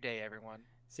rest of your day, everyone.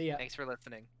 See ya. Thanks for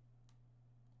listening.